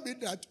to tell me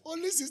that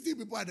only 16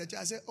 people at the church.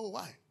 I said, oh,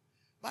 why?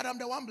 But I'm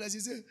the one blessed. He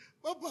said,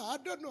 Papa, I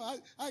don't know.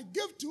 I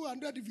gave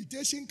 200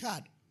 invitation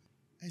card.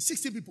 And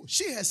 60 people.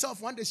 She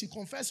herself, one day, she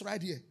confessed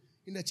right here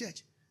in the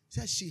church.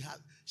 Said she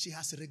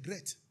has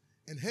regret.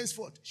 And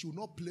henceforth, she will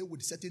not play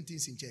with certain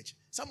things in church.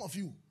 Some of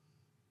you,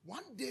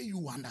 one day you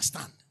will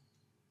understand.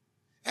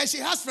 And she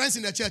has friends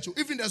in the church,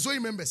 even the Zoe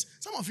members.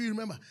 Some of you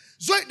remember.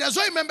 The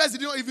Zoe members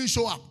did not even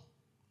show up.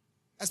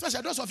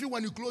 Especially those of you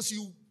when you close,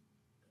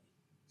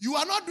 you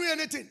are not doing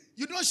anything.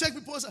 You don't shake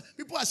people.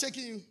 People are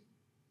shaking you.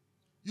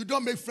 You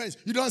don't make friends.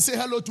 You don't say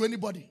hello to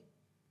anybody.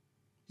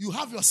 You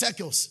have your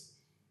circles.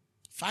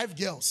 5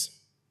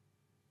 girls.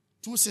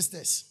 2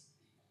 sisters.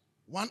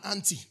 1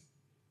 auntie.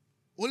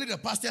 Only the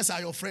pastors are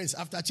your friends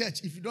after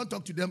church. If you don't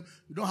talk to them,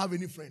 you don't have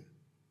any friend.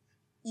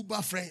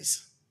 Uber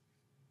friends.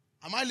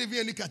 Am I leaving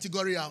any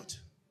category out?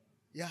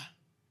 Yeah.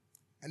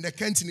 And the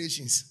Kent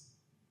nations.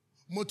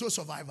 Motor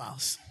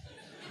survivors.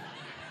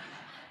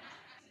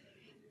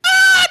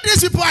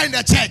 These people are in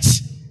the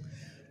church.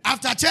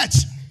 After church,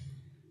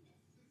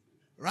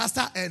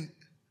 Rasta and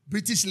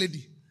British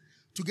lady,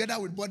 together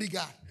with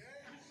bodyguard.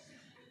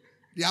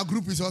 Their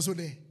group is also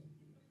there.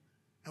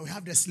 And we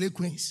have the slave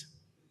queens.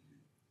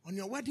 On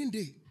your wedding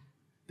day,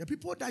 the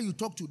people that you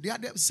talk to, they are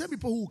the same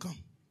people who will come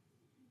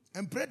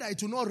and pray that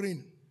it will not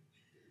rain.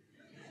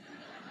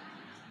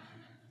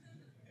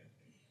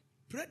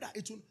 Pray that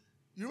it will.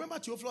 You remember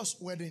Theophilus'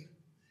 wedding?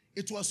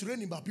 It was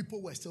raining, but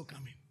people were still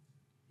coming.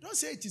 Don't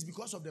say it is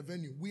because of the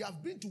venue. We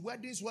have been to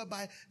weddings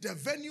whereby the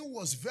venue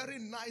was very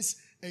nice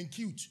and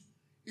cute.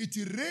 It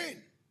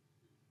rained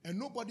and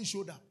nobody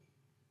showed up.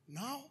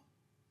 Now,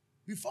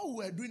 before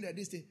we were doing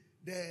this thing,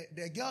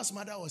 the girl's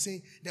mother was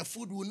saying the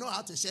food will know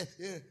how to share.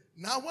 Yeah.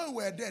 Now, when we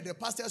were there, the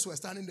pastors were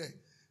standing there.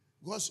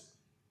 Because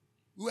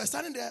we were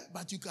standing there,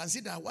 but you can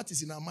see that what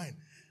is in our mind.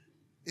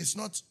 It's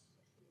not.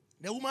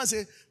 The woman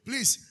said,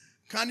 please,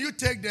 can you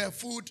take the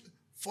food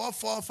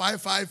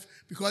 4455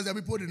 because the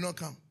people did not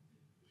come.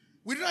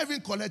 We did not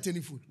even collect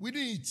any food. We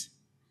didn't eat.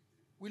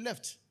 We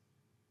left.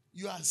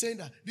 You are saying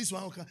that this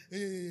one will come.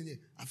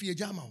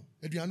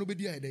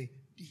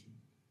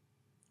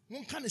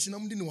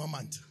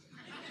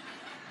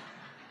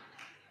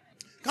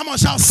 Come on,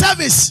 shout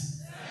service.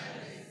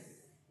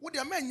 What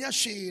the man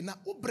yashe na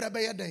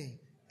ubrebe yadeng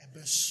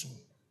ebeso.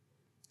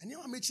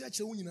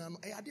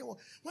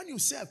 When you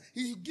serve,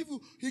 he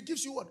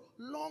gives you what?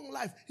 Long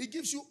life. He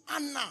gives you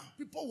honor.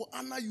 People will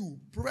honor you.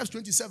 Proverbs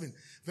 27,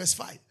 verse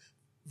 5.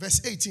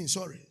 Verse 18,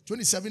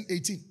 27,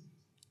 18.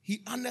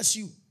 He honors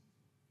you.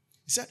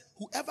 He said,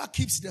 whoever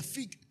keeps the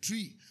fig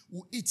tree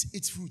will eat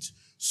its fruit.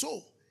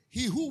 So,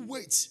 he who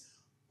waits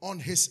on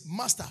his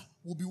master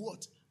will be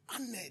what?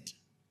 Honored.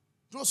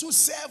 Those who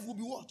serve will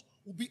be what?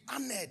 Will be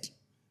honored.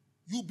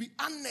 You'll be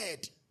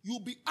honored. You'll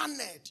be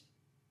honored.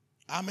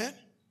 Amen.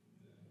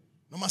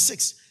 Number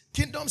 6,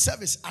 kingdom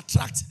service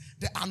attracts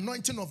the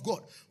anointing of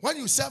God. When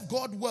you serve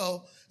God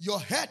well, your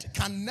head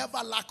can never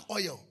lack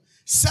oil.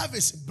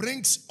 Service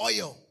brings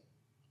oil.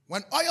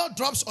 When oil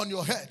drops on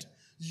your head,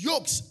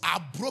 yokes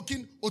are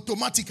broken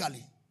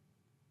automatically.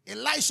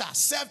 Elisha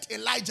served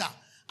Elijah.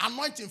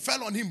 Anointing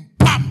fell on him.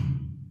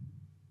 Bam!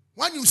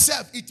 When you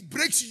serve, it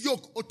breaks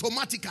yoke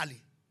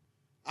automatically.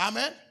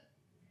 Amen?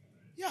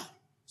 Yeah.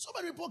 So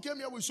many people came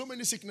here with so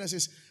many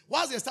sicknesses.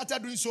 Once they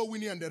started doing so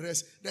winning and the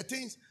rest, the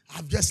things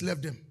have just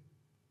left them.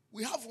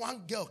 We have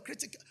one girl,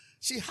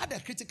 she had a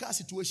critical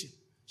situation.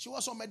 She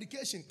was on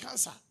medication,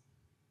 cancer.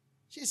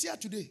 She's here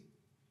today.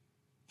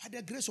 By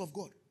the grace of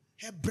God,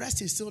 her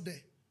breast is still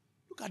there.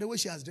 Look at the way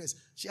she has dressed.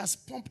 She has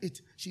pumped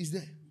it. She's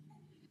there.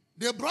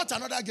 They brought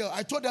another girl.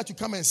 I told her to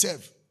come and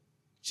serve.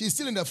 She's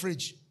still in the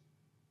fridge.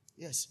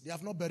 Yes, they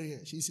have not buried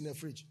her. She's in the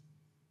fridge.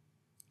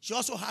 She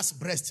also has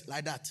breast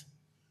like that.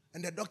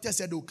 And the doctor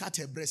said they will cut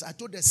her breast. I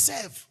told her,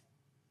 serve.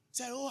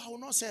 Said, oh, I will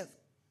not serve.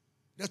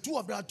 The two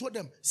of them, I told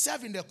them,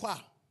 serve in the choir.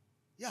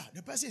 Yeah,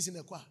 the person is in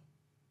the choir.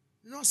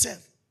 Do not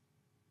serve.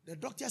 The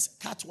doctors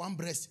cut one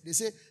breast. They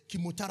say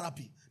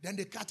chemotherapy. Then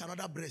they cut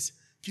another breast.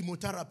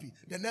 Chemotherapy.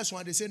 The next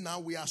one, they say, now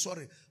we are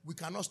sorry. We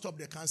cannot stop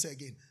the cancer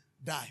again.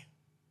 Die.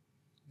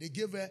 They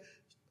gave her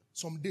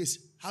some days.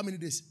 How many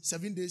days?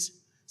 7 days.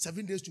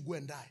 7 days to go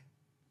and die.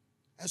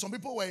 And some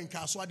people were in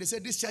Kaswa. They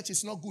said, this church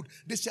is not good.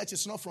 This church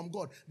is not from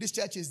God. This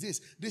church is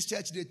this. This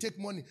church, they take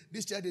money.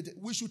 This church,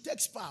 we should take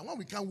spa. When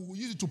we can, we will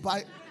use it to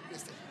buy.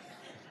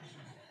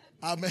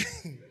 Amen.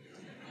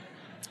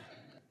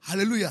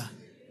 Hallelujah.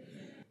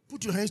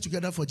 Put your hands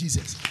together for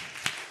Jesus.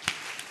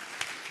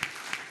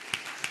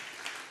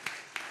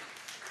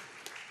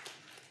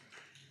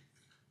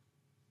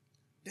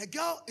 The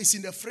girl is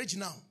in the fridge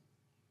now.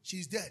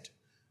 She's dead.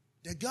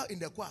 The girl in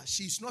the choir,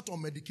 she's not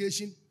on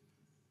medication.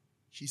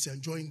 She's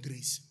enjoying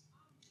grace.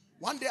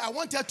 One day I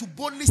want her to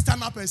boldly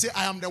stand up and say,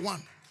 I am the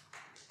one.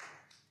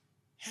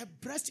 Her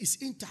breast is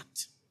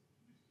intact.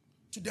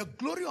 To the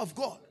glory of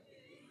God.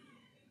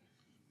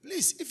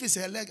 Please, if it's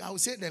her leg, I will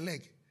say the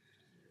leg.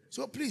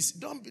 So please,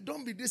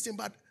 don't be this thing,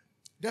 but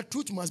the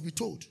truth must be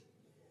told.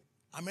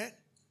 Amen.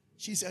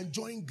 She's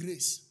enjoying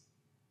grace.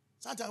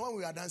 Sometimes when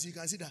we are dancing, you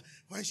can see that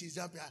when she's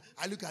jumping,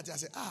 I look at her and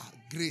say,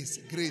 grace,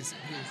 grace,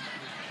 grace.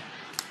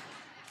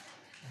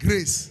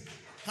 Grace.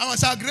 How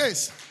much are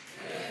grace?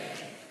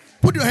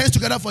 Put your hands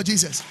together for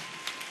Jesus.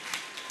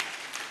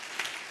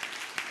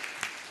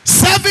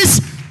 Service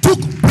took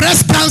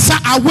breast cancer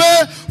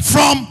away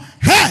from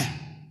her.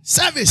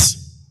 Service.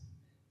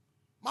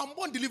 My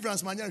born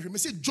deliverance man, me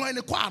say join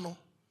the choir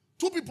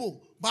 2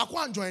 people, back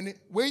one join it.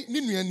 Wait,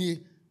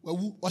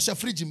 was a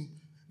fridge.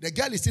 The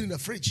girl is still in the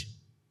fridge.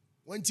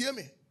 When you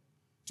me,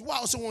 2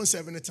 hours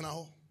 17 it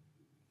now.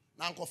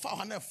 Now Uncle foul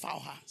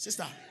her,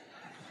 sister.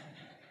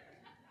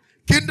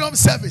 Kingdom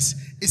service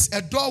is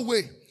a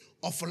doorway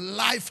of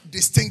life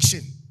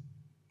distinction.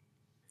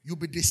 You'll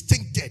be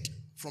distincted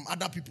from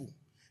other people.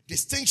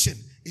 Distinction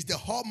is the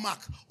hallmark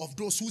of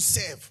those who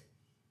serve.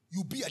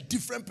 You'll be a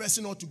different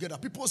person altogether.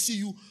 People see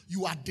you,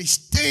 you are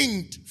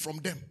distinct from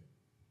them.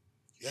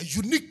 You're a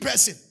unique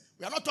person.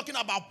 We are not talking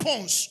about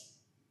pawns.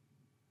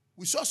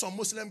 We saw some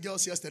Muslim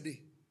girls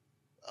yesterday.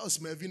 That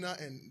was Melvina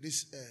and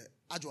this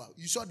Ajwa.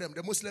 You saw them,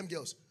 the Muslim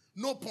girls.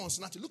 No pawns,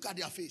 nothing. Look at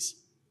their face.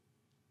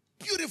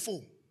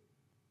 Beautiful.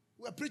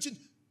 We are preaching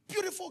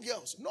beautiful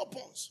girls, no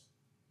pawns.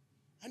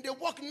 And they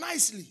walk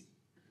nicely.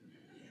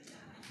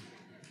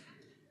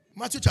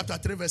 Matthew chapter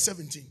 3 verse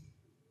 17.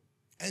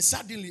 And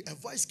suddenly a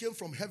voice came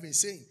from heaven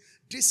saying,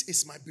 this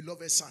is my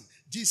beloved son.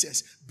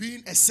 Jesus,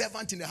 being a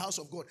servant in the house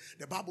of God.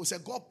 The Bible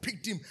said God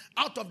picked him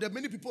out of the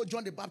many people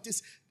John the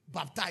Baptist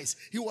baptized.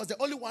 He was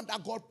the only one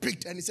that God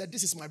picked, and he said,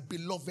 this is my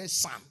beloved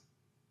son.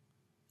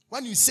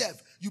 When you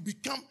serve, you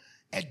become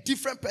a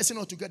different person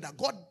altogether.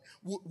 God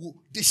will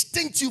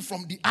distinct you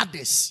from the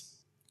others.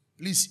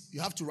 Please, you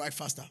have to write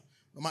faster.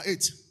 Number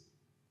 8.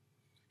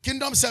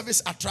 Kingdom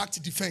service attracts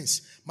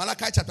defense.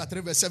 Malachi chapter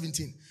 3 verse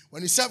 17.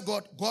 When you serve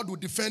God, God will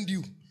defend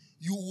you.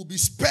 You will be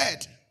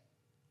spared.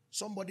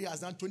 Somebody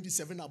has done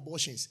 27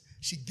 abortions.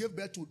 She gave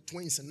birth to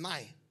twins,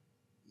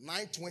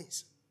 9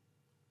 twins.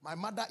 My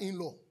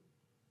mother-in-law,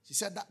 she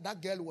said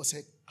that girl was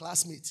her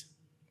classmate.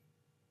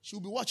 She'll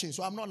be watching,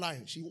 so I'm not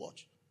lying. She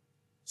watched.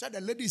 Said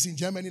the lady is in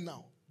Germany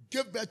now.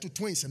 Gave birth to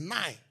twins,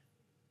 9.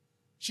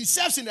 She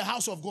serves in the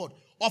house of God.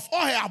 Of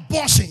all her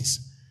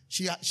abortions,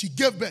 she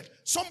gave birth.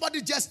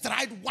 Somebody just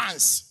tried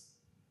once.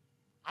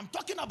 I'm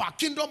talking about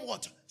kingdom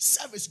what?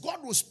 Service.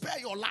 God will spare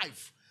your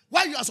life.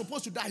 While you are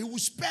supposed to die, he will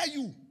spare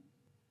you.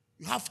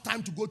 You have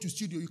time to go to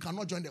studio. You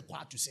cannot join the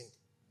choir to sing.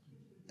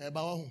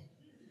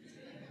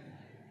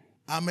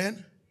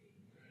 Amen.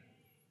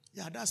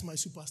 Yeah, that's my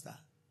superstar.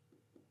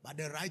 But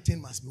the right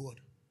thing must be what?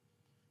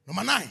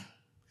 Number 9.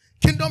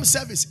 Kingdom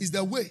service is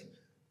the way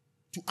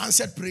to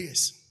answered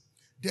prayers.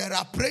 There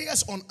are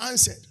prayers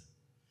unanswered,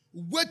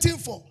 waiting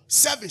for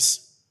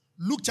service.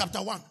 Luke chapter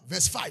 1,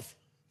 verse 5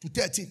 to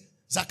 13.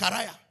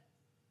 Zachariah.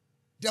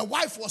 The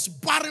wife was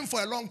barren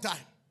for a long time.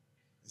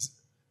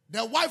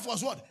 The wife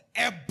was what?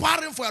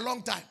 Barren for a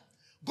long time.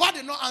 God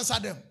did not answer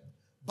them.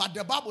 But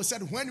the Bible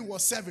said when he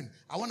was 7,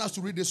 I want us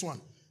to read this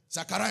one.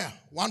 Zechariah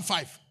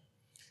 1:5.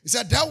 He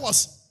said there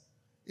was,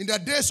 in the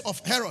days of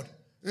Herod,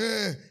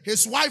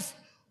 his wife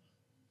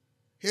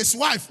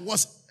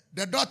was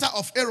the daughter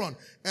of Aaron,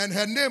 and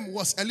her name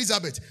was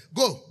Elizabeth.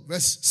 Go,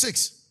 verse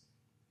 6.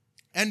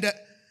 And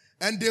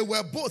they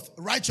were both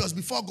righteous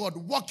before God,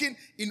 walking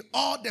in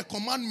all the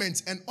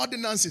commandments and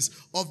ordinances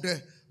of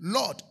the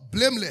Lord,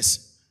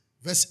 blameless.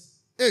 Verse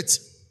 8.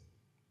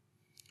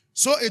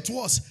 So it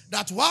was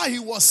that while he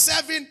was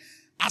serving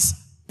as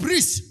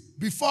priest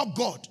before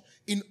God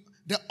in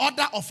the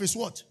order of his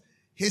what?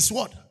 His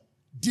what?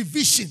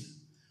 Division.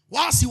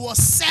 Whilst he was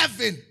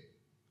serving.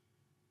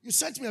 You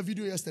sent me a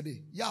video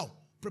yesterday. Yao,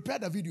 prepare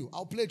the video.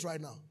 I'll play it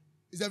right now.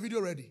 Is the video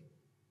ready?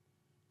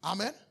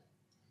 Amen?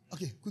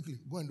 Okay, quickly,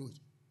 go and do it.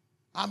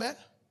 Amen?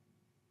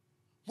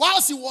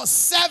 Whilst he was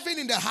serving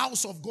in the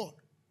house of God,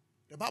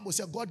 the Bible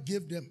said God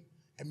gave them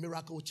a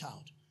miracle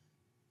child.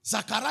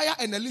 Zachariah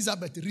and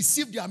Elizabeth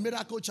received their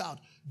miracle child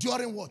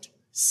during what?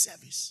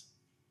 Service.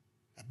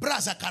 Bra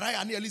Zachariah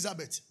and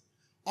Elizabeth.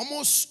 You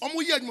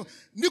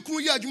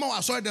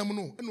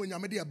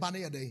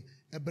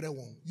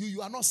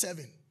are not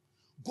serving.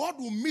 God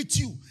will meet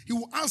you. He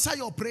will answer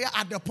your prayer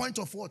at the point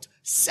of what?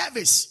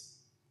 Service.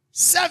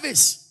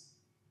 Service.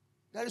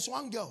 There is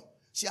one girl.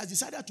 She has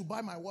decided to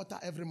buy my water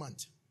every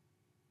month.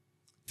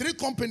 3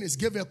 companies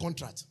gave her a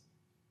contract.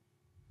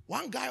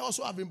 One guy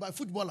also have been by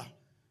footballer.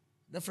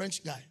 The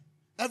French guy.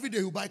 Every day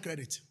he will buy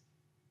credit.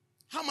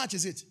 How much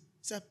is it?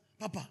 He said,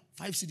 Papa,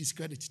 5 cedis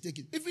credit. Take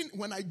it. Even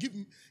when I give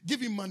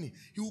him money,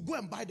 he will go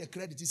and buy the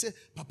credit. He said,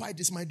 Papa,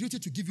 it is my duty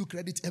to give you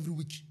credit every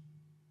week.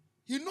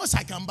 He knows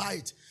I can buy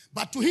it.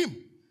 But to him,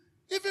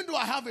 even though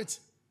I have it,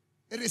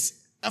 it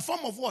is a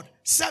form of what?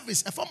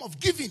 Service, a form of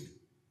giving.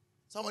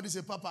 Somebody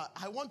say, Papa,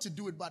 I want to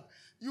do it, but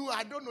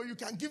I don't know, you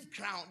can give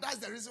crown. That's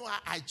the reason why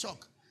I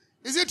choke.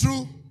 Is it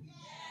true?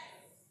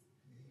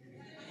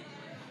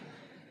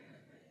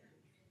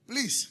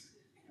 Please,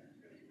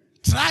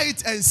 try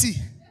it and see.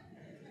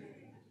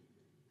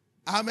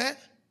 Amen.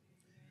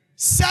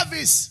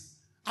 Service.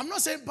 I'm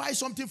not saying buy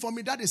something for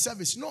me, that is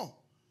service. No.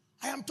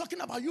 I am talking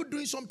about you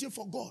doing something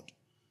for God.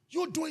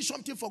 You doing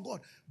something for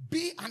God.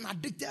 Be an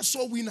addicted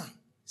soul winner.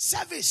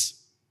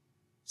 Service.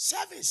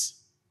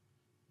 Service.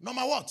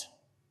 Number what?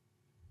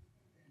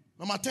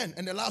 Number 10,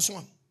 and the last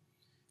one.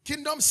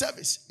 Kingdom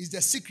service is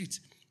the secret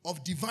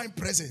of divine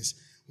presence.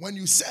 When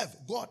you serve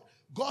God,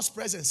 God's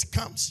presence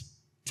comes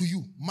to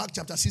you. Mark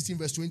chapter 16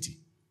 verse 20.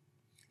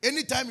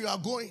 Anytime you are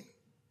going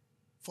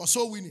for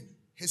soul winning,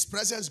 his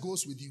presence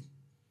goes with you.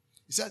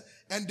 He said,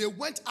 and they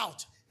went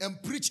out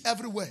and preached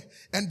everywhere.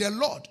 And the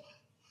Lord,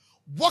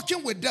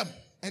 walking with them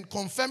and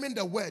confirming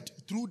the word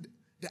through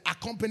the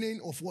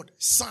accompanying of what?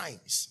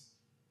 Signs.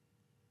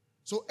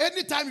 So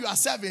anytime you are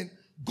serving,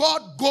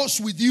 God goes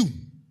with you.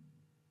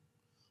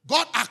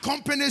 God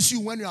accompanies you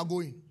when you are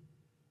going.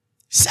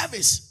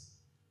 Service.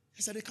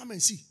 He said, they come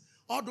and see.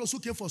 All those who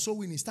came for soul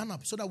winning, stand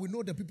up so that we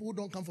know the people who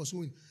don't come for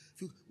soul winning.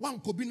 One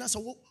Kobina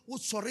said,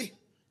 sorry.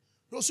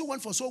 Those who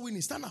went for soul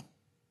winning, stand up.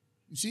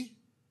 You see?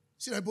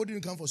 See, everybody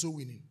didn't come for soul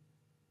winning.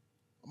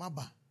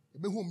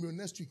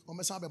 Next week,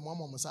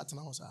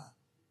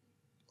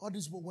 all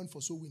these people went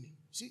for soul winning.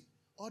 See?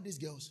 All these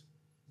girls,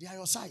 they are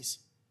your size.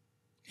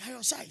 They are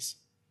your size.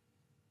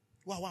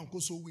 One go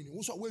soul winning.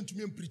 Also went to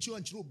me and preach you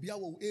and chiro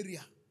biawo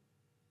area.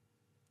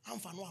 I'm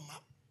fan one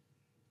map.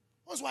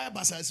 What's why I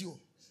basa you?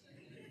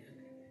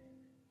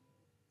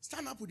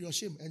 Stand up with your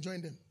shame and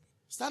join them.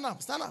 Stand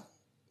up, stand up.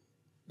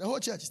 The whole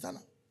church, stand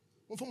up.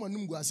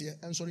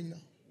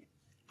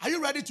 Are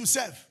you ready to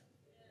serve?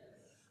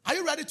 Are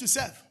you ready to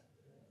serve?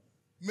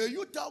 May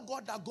you tell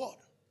God that, God,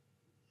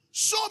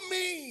 show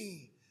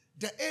me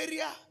the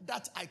area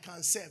that I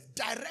can serve.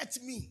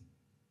 Direct me.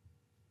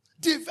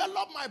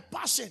 Develop my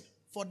passion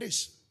for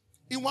this.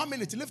 In 1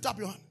 minute, lift up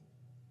your hand.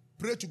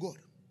 Pray to God.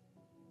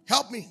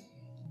 Help me.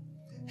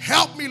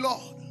 Help me,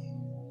 Lord.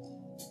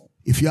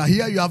 If you are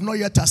here, you have not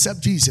yet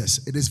accepted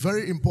Jesus. It is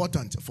very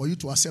important for you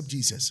to accept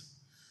Jesus.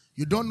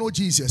 You don't know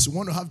Jesus. You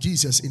want to have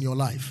Jesus in your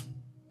life.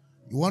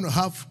 You want to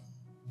have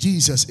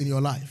Jesus in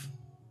your life.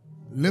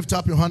 Lift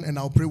up your hand and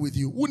I'll pray with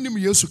you. Unim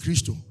Yesu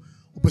Christo.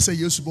 Upese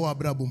Yesu bo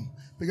abrabum.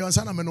 Because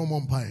sana me no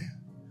mompae.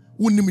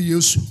 Unim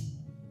Yesu.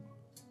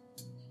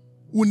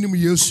 Unim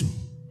Yesu.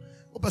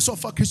 Upese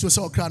ofa Christo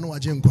se okra no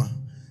ajenkwa.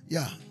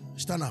 Yeah,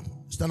 stand up.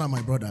 Stand up,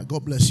 my brother.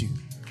 God bless you.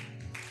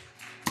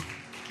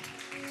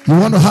 You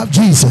want to have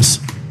Jesus.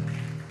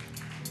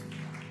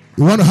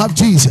 You want to have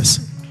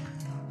Jesus.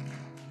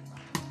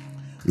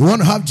 You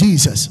want to have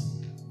Jesus.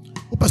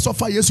 Upese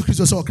ofa Yesu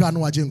Christo se okra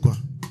no ajenkwa.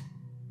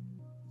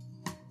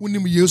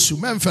 Unim Yesu,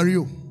 men ferry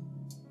you.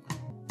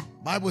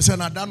 Bible says,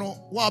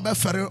 "Nadano wa be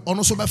ferry,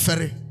 ono so be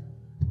ferry."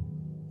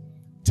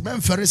 Ti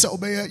men ferry say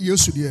obey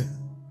Yesu de.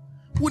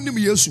 Unim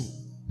Yesu.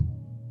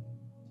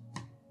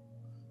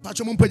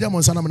 Pacho mun peja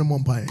mon sana me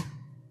mon pae.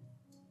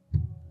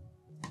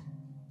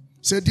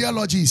 Say, dear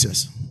Lord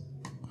Jesus,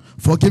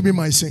 forgive me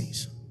my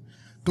sins.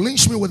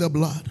 Cleanse me with the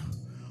blood.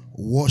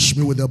 Wash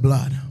me with the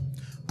blood.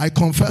 I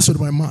confess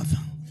with my mouth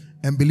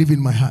and believe in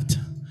my heart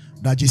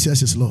that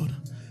Jesus is Lord.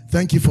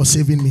 Thank you for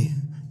saving me.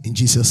 In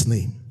Jesus'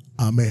 name,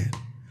 amen.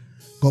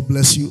 God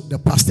bless you. The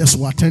pastors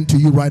will attend to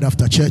you right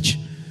after church.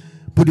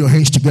 Put your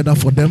hands together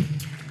for them.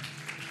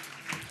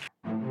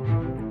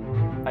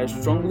 I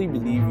strongly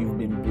believe you've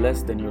been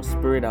blessed and your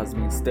spirit has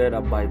been stirred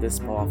up by this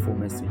powerful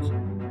message.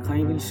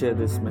 Kindly share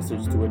this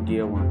message to a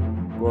dear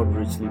one. God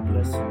richly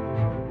bless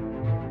you.